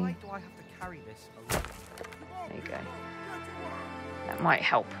tannery? Why do I have to carry this alone? There you go. That might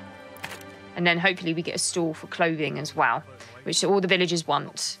help. And then hopefully we get a stall for clothing as well, which all the villagers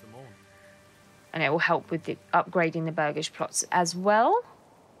want. And it will help with the upgrading the burgage plots as well.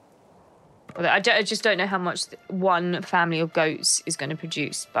 Although I just don't know how much one family of goats is going to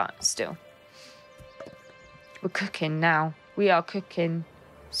produce, but still. We're cooking now. We are cooking.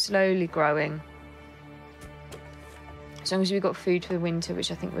 Slowly growing. As long as we've got food for the winter,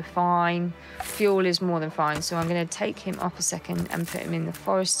 which I think we're fine. Fuel is more than fine. So I'm going to take him off a second and put him in the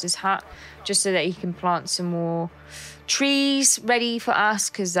forester's hut, just so that he can plant some more trees ready for us,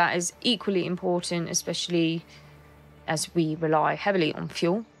 because that is equally important, especially as we rely heavily on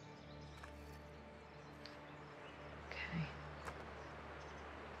fuel. Okay.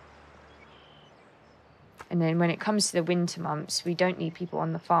 And then when it comes to the winter months, we don't need people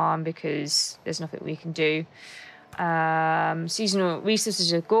on the farm because there's nothing we can do. Seasonal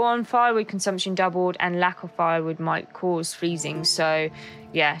resources are gone, firewood consumption doubled, and lack of firewood might cause freezing. So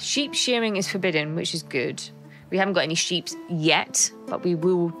yeah, sheep shearing is forbidden, which is good. We haven't got any sheep yet, but we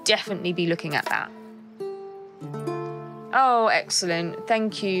will definitely be looking at that. Oh, excellent.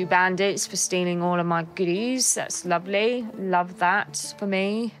 Thank you, bandits, for stealing all of my goodies. That's lovely. Love that for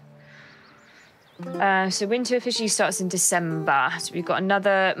me. So winter officially starts in December. So we've got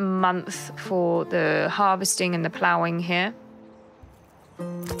another month for the harvesting and the ploughing here.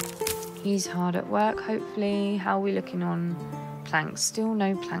 He's hard at work, hopefully. How are we looking on planks? Still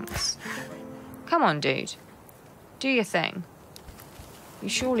no planks. Come on, dude. Do your thing. You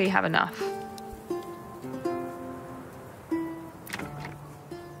surely have enough.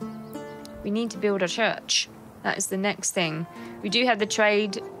 We need to build a church. That is the next thing. We do have the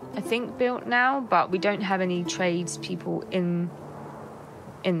trade, I think, built now, but we don't have any tradespeople in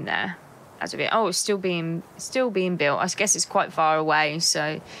there as of yet. Oh, it's still being built. I guess it's quite far away,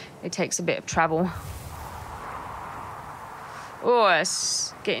 so it takes a bit of travel. Oh,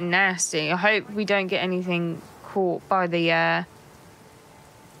 it's getting nasty. I hope we don't get anything caught by the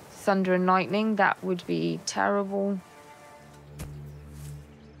thunder and lightning. That would be terrible.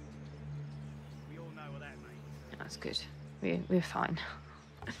 We all know what that means. That's good. We're fine.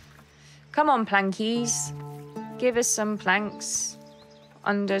 Come on, plankies. Give us some planks.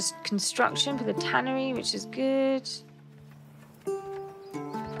 Under construction for the tannery, which is good.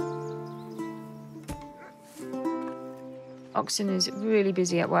 Oxen is really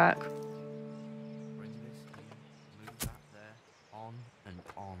busy at work. Bring this in, move that there, on and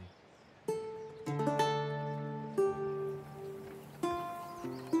on.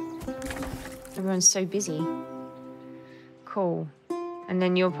 Everyone's so busy. Cool. And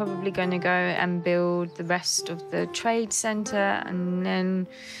then you're probably going to go and build the rest of the trade centre, and then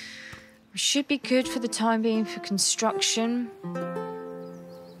we should be good for the time being for construction. I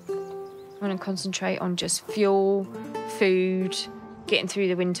want to concentrate on just fuel, food, getting through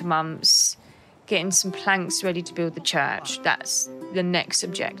the winter months, getting some planks ready to build the church. That's the next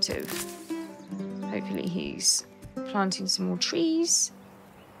objective. Hopefully he's planting some more trees.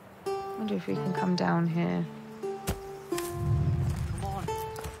 I wonder if we can come down here.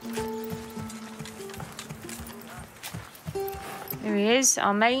 There he is,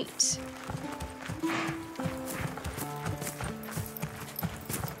 our mate.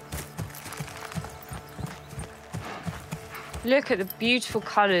 Look at the beautiful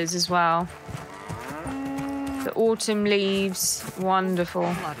colours as well. The autumn leaves,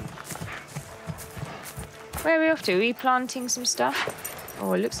 wonderful. Where are we off to? Are we planting some stuff?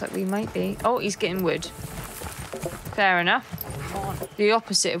 Oh, it looks like we might be. Oh, he's getting wood. Fair enough. The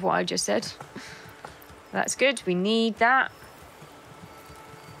opposite of what I just said. That's good, we need that.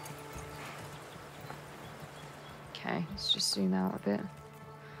 Okay, let's just zoom out a bit.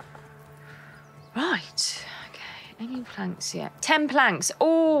 Right. Any planks yet? 10 planks.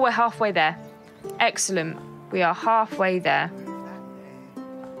 Oh, we're halfway there. Excellent. We are halfway there.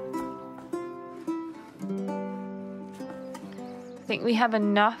 I think we have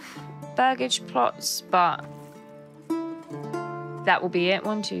enough baggage plots, but that will be it.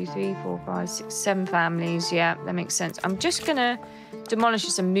 1, 2, 3, 4, 5, 6, 7 families. Yeah, that makes sense. I'm just going to demolish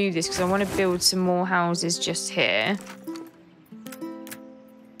this and move this because I want to build some more houses just here.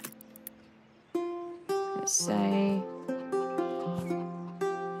 Let's say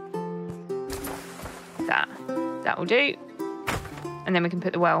that. That will do. And then we can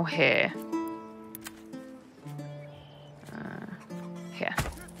put the well here. Here.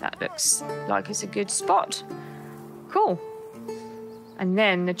 That looks like it's a good spot. Cool. And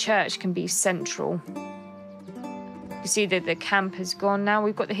then the church can be central. You see that the camp has gone now.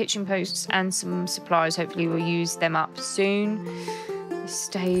 We've got the hitching posts and some supplies. Hopefully we'll use them up soon. The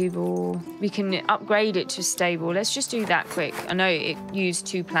stable. We can upgrade it to stable. Let's just do that quick. I know it used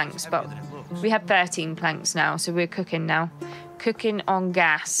 2 planks, but we have 13 planks now, so we're cooking now. Cooking on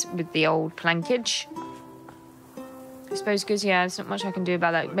gas with the old plankage. I suppose because, yeah, there's not much I can do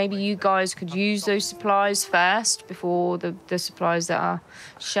about that. Maybe you guys could use those supplies first before the supplies that are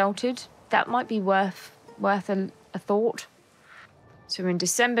sheltered. That might be worth a thought. So we're in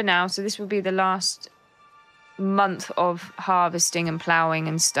December now, so this will be the last month of harvesting and ploughing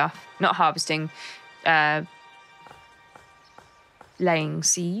and stuff. Not harvesting, laying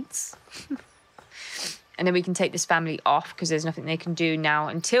seeds. And then we can take this family off because there's nothing they can do now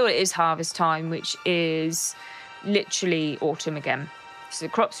until it is harvest time, which is literally autumn again. So the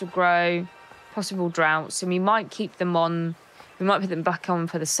crops will grow, possible droughts, and we might keep them on. We might put them back on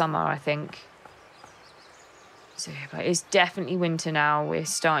for the summer, I think. So, but it's definitely winter now. We're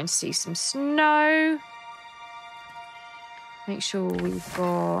starting to see some snow. Make sure we've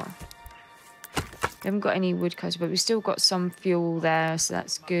got... We haven't got any woodcutters, but we've still got some fuel there, so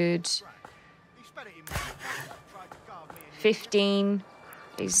that's good. 15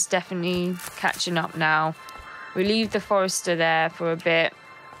 is definitely catching up now. We leave the forester there for a bit.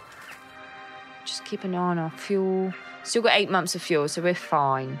 Just keep an eye on our fuel. Still got 8 months of fuel, so we're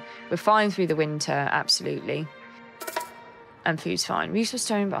fine. We're fine through the winter, absolutely. And food's fine. Resource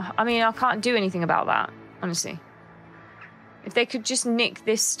stone, but I mean, I can't do anything about that, honestly. If they could just nick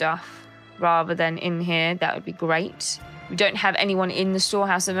this stuff rather than in here, that would be great. We don't have anyone in the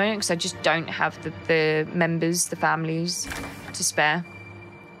storehouse at the moment because I just don't have the members, the families to spare.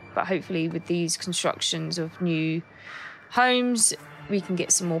 But hopefully with these constructions of new homes, we can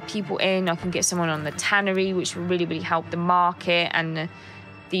get some more people in. I can get someone on the tannery, which will really, really help the market and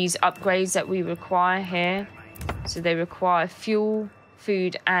these upgrades that we require here. So they require fuel,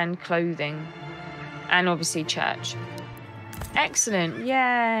 food, and clothing. And obviously church. Excellent.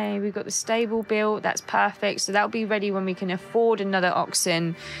 Yay. We've got the stable built. That's perfect. So that'll be ready when we can afford another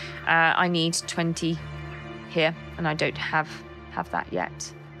oxen. I need 20 here, and I don't have that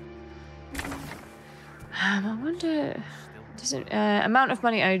yet. I wonder... Amount of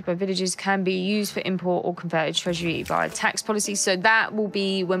money owed by villagers can be used for import or converted treasury by tax policy. So that will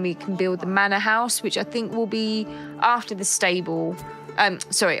be when we can build the manor house, which I think will be after the stable.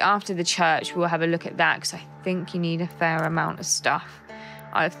 After the church. We'll have a look at that because I think you need a fair amount of stuff.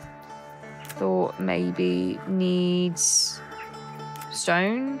 I've thought maybe needs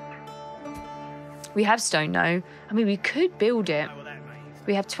stone. We have stone now. I mean, we could build it.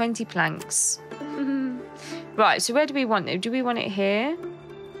 We have 20 planks. Right, so where do we want it? Do we want it here?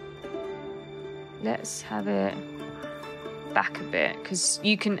 Let's have it back a bit because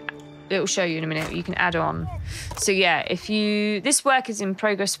you can... It'll show you in a minute. You can add on. So yeah, if you... This work is in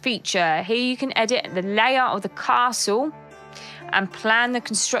progress feature. Here you can edit the layout of the castle and plan the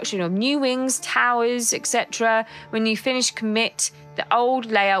construction of new wings, towers, etc. When you finish, commit. The old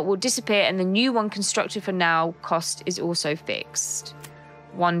layout will disappear and the new one constructed for now cost is also fixed.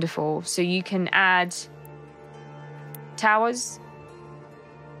 Wonderful. So you can add towers,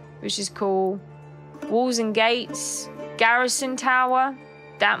 which is cool. Walls and gates. Garrison tower.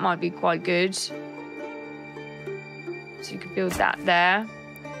 That might be quite good. So you could build that there.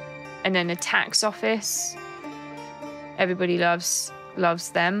 And then a tax office. Everybody loves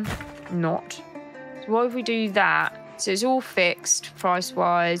them. Not. So what if we do that? So it's all fixed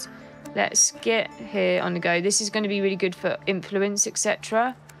price-wise. Let's get here on the go. This is going to be really good for influence,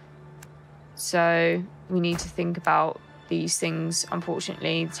 etc. So we need to think about these things,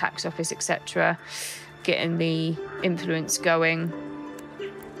 unfortunately. Tax office, etc. Getting the influence going.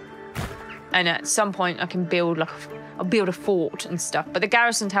 And at some point I can build I'll build a fort and stuff. But the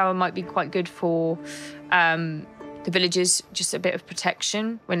garrison tower might be quite good for the villagers, just a bit of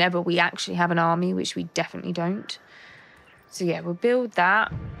protection whenever we actually have an army, which we definitely don't. So yeah, we'll build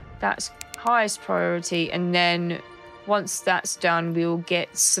that. That's highest priority. And then once that's done, we'll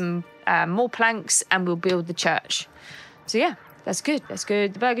get some more planks and we'll build the church. So yeah, that's good. That's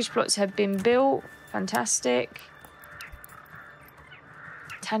good. The burgage plots have been built. Fantastic.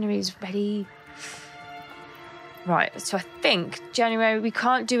 Tannery is ready. Right, so I think January, we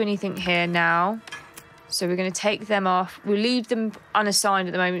can't do anything here now. So we're going to take them off. We'll leave them unassigned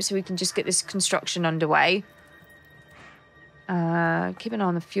at the moment so we can just get this construction underway. Keep an eye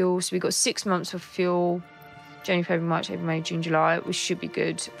on the fuel. So we've got 6 months of fuel. January, February, March, April, May, June, July. We should be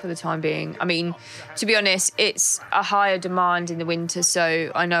good for the time being. I mean, to be honest, it's a higher demand in the winter.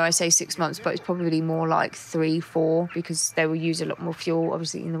 So I know I say 6 months, but it's probably more like 3, 4 because they will use a lot more fuel,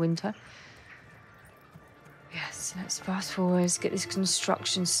 obviously, in the winter. Yes, let's fast forward, get this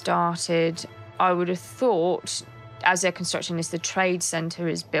construction started. I would have thought, as their construction is, the trade centre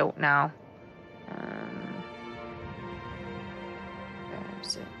is built now. Where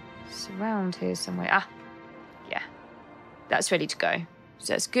is it? It's around here somewhere. Ah, yeah, that's ready to go.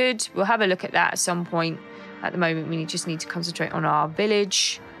 So that's good. We'll have a look at that at some point. At the moment, we just need to concentrate on our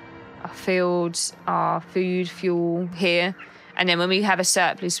village, our fields, our food, fuel here. And then when we have a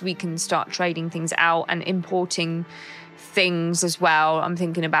surplus, we can start trading things out and importing things as well. I'm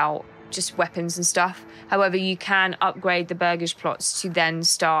thinking about just weapons and stuff. However, you can upgrade the burgage plots to then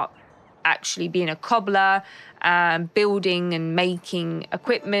start actually being a cobbler, building and making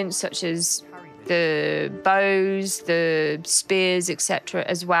equipment such as the bows, the spears, etc.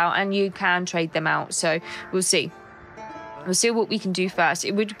 as well. And you can trade them out. So we'll see. We'll see what we can do first.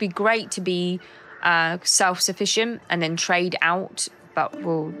 It would be great to be self-sufficient and then trade out, but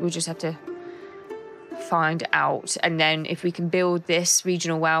we'll just have to find out. And then if we can build this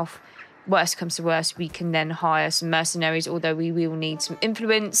regional wealth, worst comes to worst, we can then hire some mercenaries, although we will need some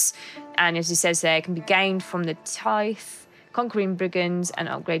influence. And as it says there, it can be gained from the tithe, conquering brigands, and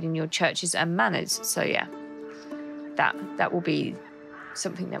upgrading your churches and manors. So yeah, that will be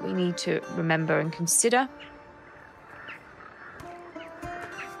something that we need to remember and consider.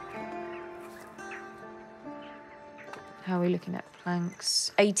 How are we looking at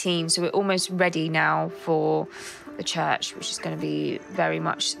planks? 18, so we're almost ready now for the church, which is going to be very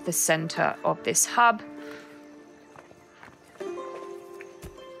much the centre of this hub.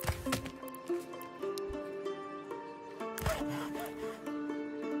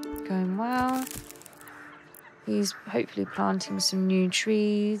 Going well. He's hopefully planting some new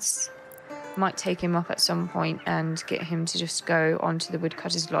trees. Might take him off at some point and get him to just go onto the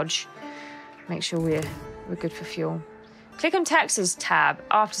woodcutter's lodge. Make sure we're good for fuel. Click on Taxes tab.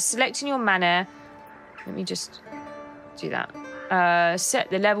 After selecting your manor, let me just do that.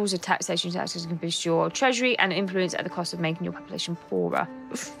 Set the levels of taxation. Taxes can boost your treasury and influence at the cost of making your population poorer.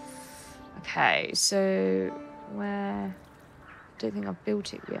 Okay, so where... I don't think I've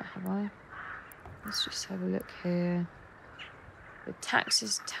built it yet, have I? Let's just have a look here. The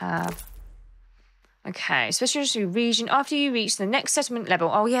Taxes tab. Okay, especially region. After you reach the next settlement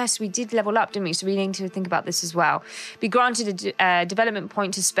level, oh yes, we did level up, didn't we? So we need to think about this as well. Be granted a development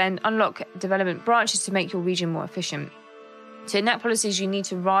point to spend. Unlock development branches to make your region more efficient. To enact policies, you need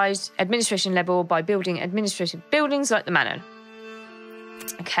to rise administration level by building administrative buildings like the manor.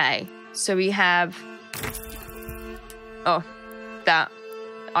 Okay, so we have... Oh, that.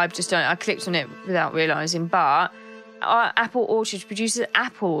 I've just done it. I clicked on it without realising, but... Our apple orchard produces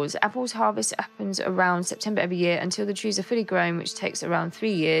apples. Apples harvest happens around September every year until the trees are fully grown, which takes around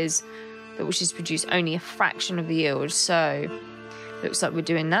 3 years, but which is produce only a fraction of the yield. So, looks like we're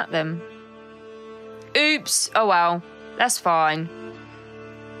doing that then. Oops. Oh, well. That's fine.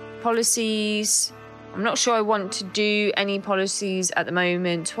 Policies. I'm not sure I want to do any policies at the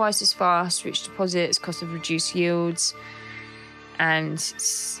moment. Twice as fast, rich deposits, cost of reduced yields, and...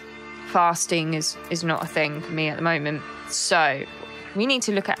 fasting is not a thing for me at the moment. So we need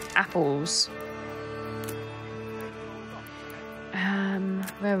to look at apples.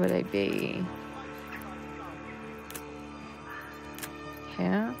 Where will they be?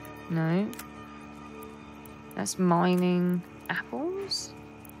 Here? No. That's mining apples.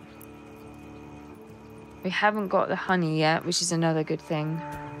 We haven't got the honey yet, which is another good thing.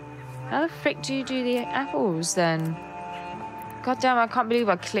 How the frick do you do the apples then? God damn, I can't believe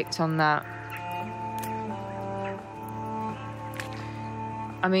I clicked on that.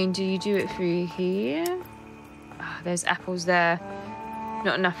 I mean, do you do it through here? Oh, there's apples there.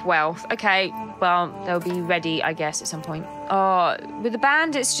 Not enough wealth. Okay, well, they'll be ready, I guess, at some point. Oh, with the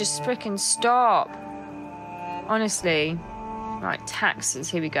bandits, just frickin' stop. Honestly. Right, taxes,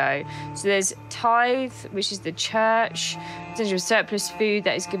 here we go. So there's tithe, which is the church. Essential surplus food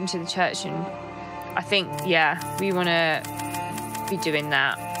that is given to the church. And I think, yeah, we want to... be doing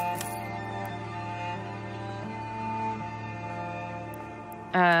that.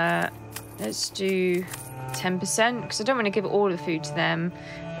 Let's do 10% because I don't want to give all the food to them.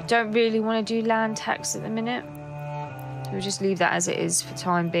 I don't really want to do land tax at the minute. So we'll just leave that as it is for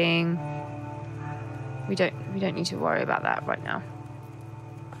time being. We don't need to worry about that right now.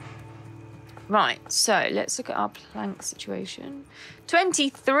 Right, so let's look at our plank situation.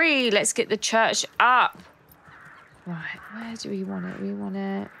 23. Let's get the church up. Right, where do we want it? We want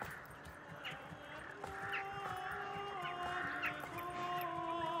it...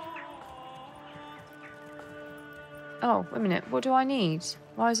 Oh, wait a minute. What do I need?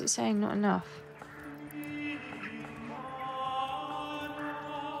 Why is it saying not enough?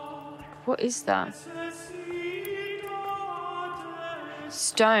 What is that?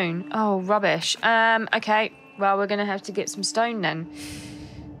 Stone. Oh, rubbish. Okay. Well, we're going to have to get some stone then.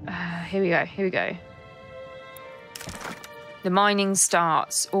 Here we go. Here we go. The mining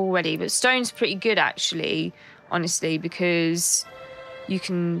starts already, but stone's pretty good actually, honestly, because you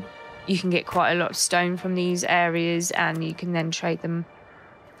can get quite a lot of stone from these areas and you can then trade them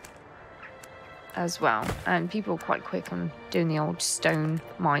as well. And people are quite quick on doing the old stone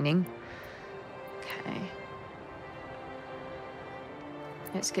mining. Okay.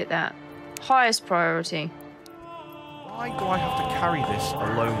 Let's get that. Highest priority. Why do I have to carry this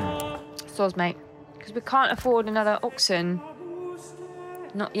alone? Soz, mate. Because we can't afford another oxen.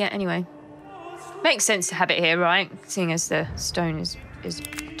 Not yet, anyway. Makes sense to have it here, right? Seeing as the stone is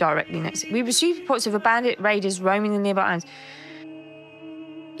directly next to it. We received reports of a bandit raiders roaming the nearby islands.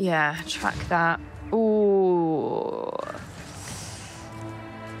 Yeah, track that. Ooh.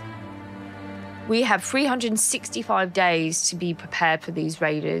 We have 365 days to be prepared for these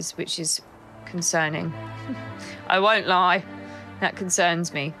raiders, which is concerning. I won't lie. That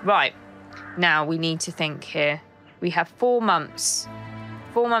concerns me. Right. Now we need to think here. We have 4 months.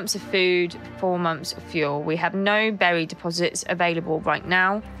 4 months of food, 4 months of fuel. We have no berry deposits available right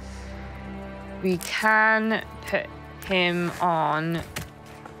now. We can put him on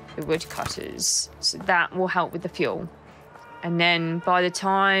the woodcutters. So that will help with the fuel. And then by the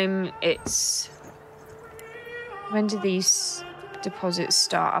time it's... When do these deposits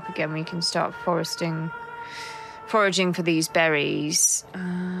start up again? We can start foraging for these berries.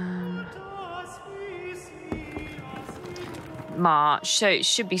 March. So it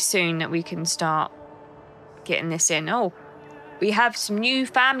should be soon that we can start getting this in. Oh, we have some new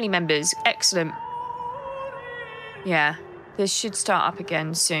family members. Excellent. Yeah, this should start up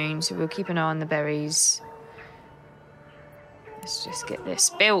again soon. So we'll keep an eye on the berries. Let's just get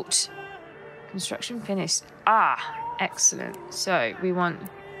this built. Construction finished. Ah, excellent. So we want...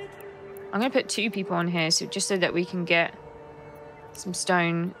 I'm going to put 2 people on here just so that we can get some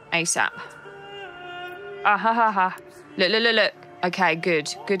stone ASAP. Ah, ha, ha, ha. Look, look, look, look. Okay,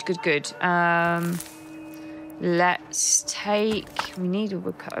 good. Good, good, good. Let's take... We need a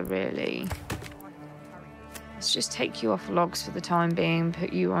woodcutter, really. Let's just take you off logs for the time being,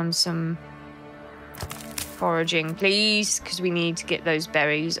 put you on some foraging, please, because we need to get those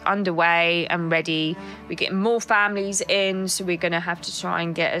berries underway and ready. We're getting more families in, so we're going to have to try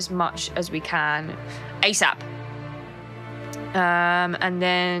and get as much as we can ASAP. And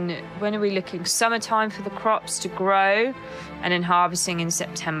then when are we looking? Summertime for the crops to grow, and then harvesting in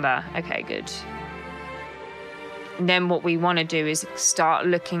September. Okay, good. And then what we want to do is start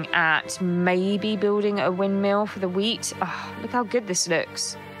looking at maybe building a windmill for the wheat. Oh, look how good this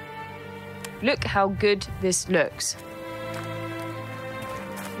looks. Look how good this looks.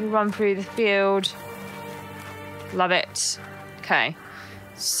 You run through the field. Love it. Okay,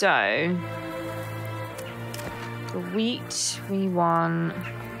 so the wheat, we want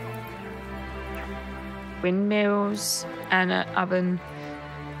windmills and an oven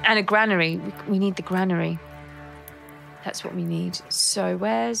and a granary. We need the granary. That's what we need. So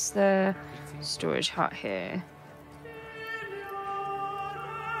where's the storage hut here?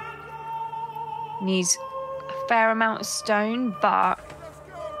 Needs a fair amount of stone, but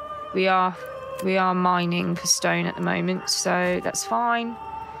we are mining for stone at the moment, so that's fine.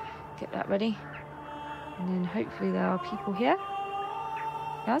 Get that ready. And then hopefully there are people here.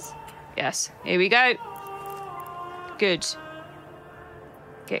 Yes? Yes. Here we go. Good.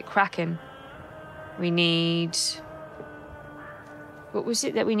 Get cracking. We need... What was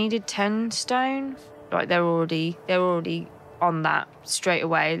it that we needed? 10 stone? Right, they're already on that straight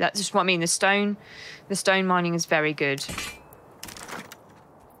away. That's just what I mean. The stone mining is very good.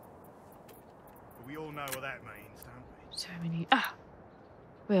 We all know what that means, don't we? So many... Ah!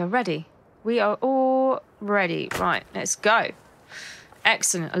 We are ready. We are all ready. Right, let's go.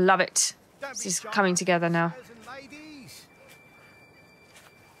 Excellent. I love it. This is coming together now.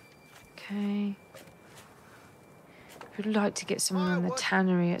 Okay. We'd like to get someone in the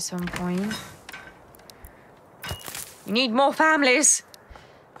tannery at some point. We need more families.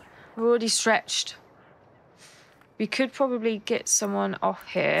 We're already stretched. We could probably get someone off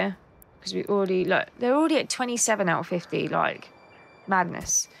here because we already... Look, they're already at 27 out of 50. Like,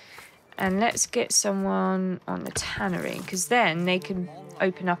 madness. And let's get someone on the tannery, because then they can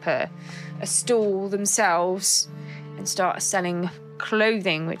open up a stall themselves and start selling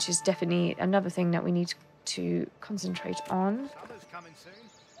clothing, which is definitely another thing that we need to concentrate on.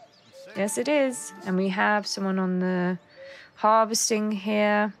 Yes, it is. And we have someone on the harvesting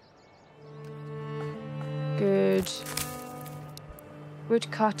here. Good.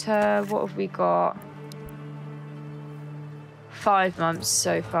 Woodcutter, what have we got? 5 months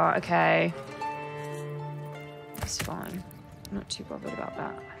so far, okay. That's fine. Not too bothered about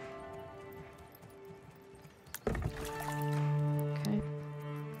that. Okay.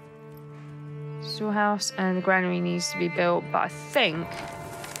 Storehouse and the granary needs to be built, but I think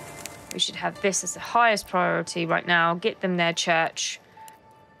we should have this as the highest priority right now. Get them their church.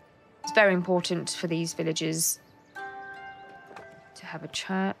 It's very important for these villages to have a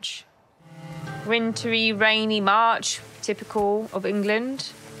church. Wintry, rainy March, typical of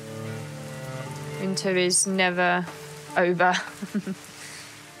England. Winter is never over.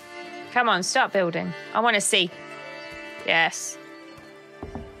 Come on, start building. I want to see. Yes.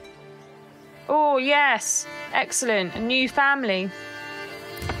 Oh, yes. Excellent. A new family.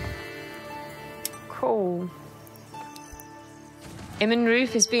 Cool. Iman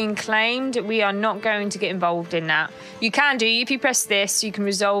Roof is being claimed. We are not going to get involved in that. You can do, if you press this, you can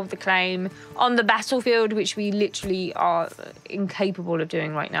resolve the claim on the battlefield, which we literally are incapable of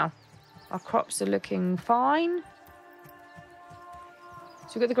doing right now. Our crops are looking fine.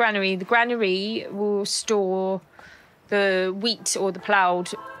 So we've got the granary. The granary will store the wheat or the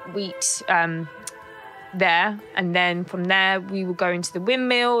ploughed wheat there. And then from there, we will go into the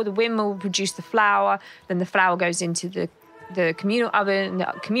windmill. The windmill will produce the flour. Then the flour goes into the communal oven. The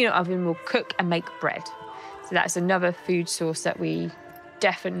communal oven will cook and make bread. So that's another food source that we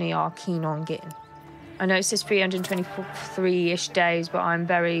definitely are keen on getting. I know it says 323-ish days, but I'm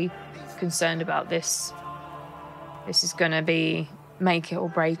very concerned about this. This is going to be make it or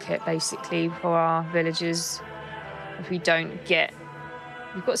break it, basically, for our villagers. If we don't get...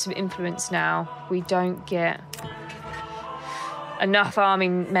 We've got some influence now. If we don't get enough army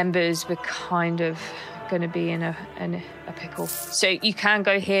members, we're kind of going to be in a pickle. So you can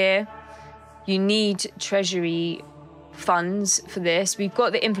go here. You need treasury funds for this. We've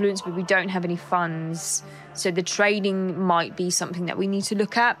got the influence, but we don't have any funds. So the trading might be something that we need to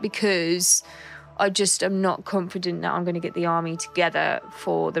look at, because I just am not confident that I'm going to get the army together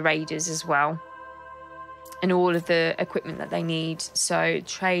for the raiders as well, and all of the equipment that they need. So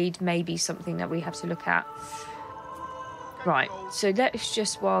trade may be something that we have to look at. Right, so let's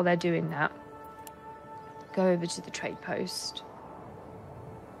just, while they're doing that, go over to the trade post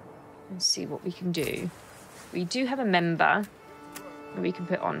and see what we can do. We do have a member that we can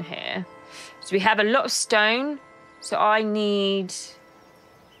put on here. So we have a lot of stone. So I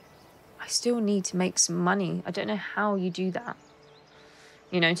still need to make some money. I don't know how you do that.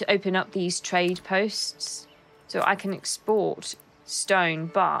 You know, to open up these trade posts. So I can export stone,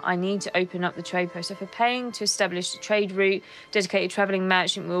 but I need to open up the trade post. So for paying to establish a trade route, dedicated travelling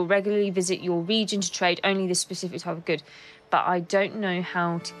merchant will regularly visit your region to trade only this specific type of good. But I don't know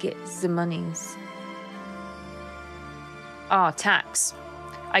how to get the monies. Ah, tax.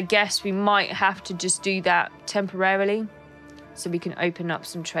 I guess we might have to just do that temporarily so we can open up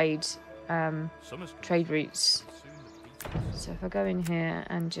some trade routes. So if I go in here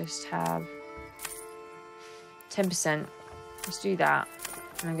and just have 10%, let's do that.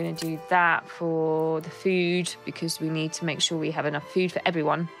 And I'm going to do that for the food because we need to make sure we have enough food for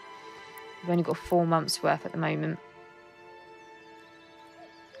everyone. We've only got 4 months worth at the moment.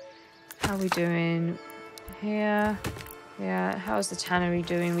 How are we doing here? Yeah, how's the tannery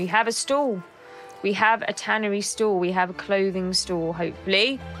doing? We have a stall. We have a tannery stall. We have a clothing store,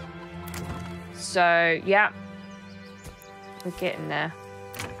 hopefully. So, yeah. We're getting there.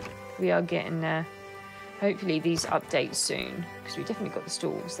 We are getting there. Hopefully these update soon. Because we definitely got the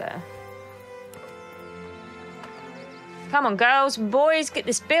stalls there. Come on, girls and boys. Get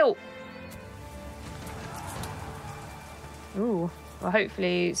this built. Ooh. Well,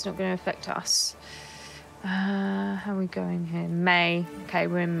 hopefully it's not going to affect us. How are we going here? May. Okay,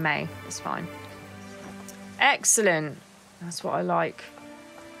 we're in May. That's fine. Excellent. That's what I like.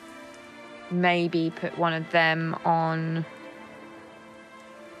 Maybe put one of them on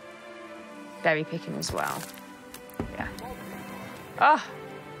berry picking as well. Yeah. Oh,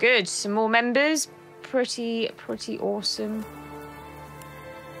 good. Some more members. Pretty awesome.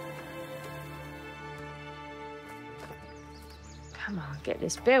 Come on, get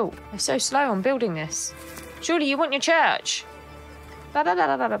this built. They're so slow on building this. Surely you want your church. Blah, blah,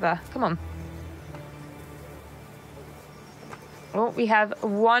 blah, blah, blah, blah. Come on. Oh, we have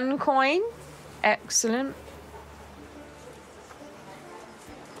 1 coin. Excellent.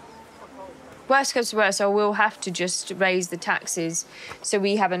 Worst comes to worst, I will have to just raise the taxes so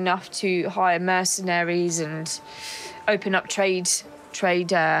we have enough to hire mercenaries and open up trade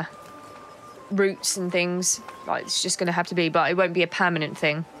routes and things. Like, it's just going to have to be, but it won't be a permanent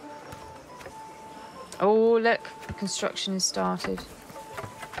thing. Oh, look. Construction has started.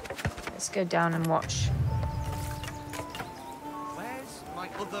 Let's go down and watch. Where's my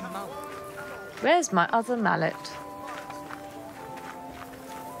other mallet? Where's my other mallet?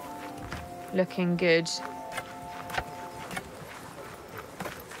 Looking good.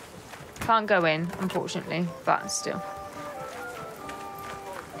 Can't go in, unfortunately, but still.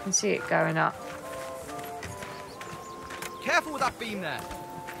 I can see it going up. Careful with that beam there.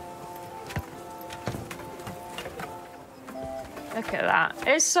 Look at that.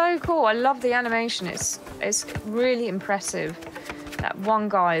 It's so cool. I love the animation. It's really impressive that one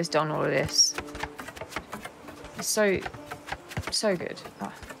guy has done all of this. It's so good.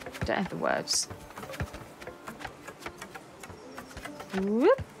 Oh, I don't have the words.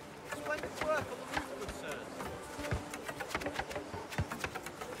 Whoop.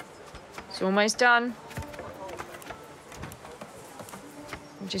 It's almost done.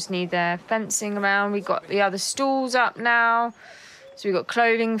 We just need their fencing around. We've got the other stalls up now. So we've got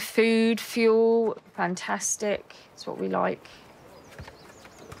clothing, food, fuel. Fantastic. That's what we like.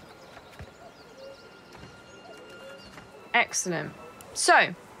 Excellent.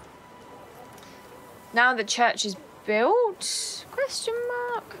 So, now the church is built? Question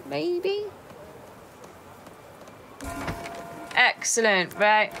mark, maybe? Excellent.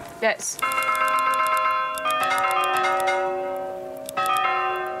 Right, let's...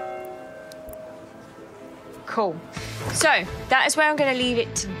 Cool. So, that is where I'm going to leave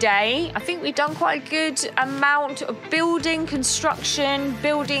it today. I think we've done quite a good amount of building, construction,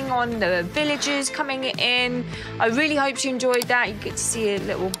 building on the villagers coming in. I really hope you enjoyed that. You get to see a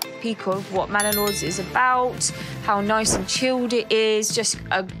little peek of what Manor Lords is about, how nice and chilled it is, just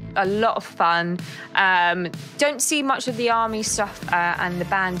a lot of fun. Don't see much of the army stuff and the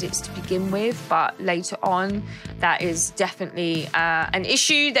bandits to begin with, but later on that is definitely an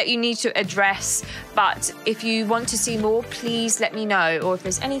issue that you need to address. But if you want to see more, please let me know, or if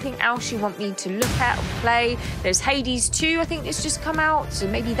there's anything else you want me to look at or play. There's Hades 2, I think it's just come out, so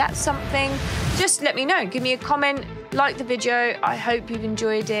maybe that's something. Just let me know. Give me a comment, like the video. I hope you've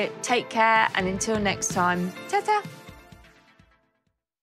enjoyed it. Take care, and until next time, ta-ta.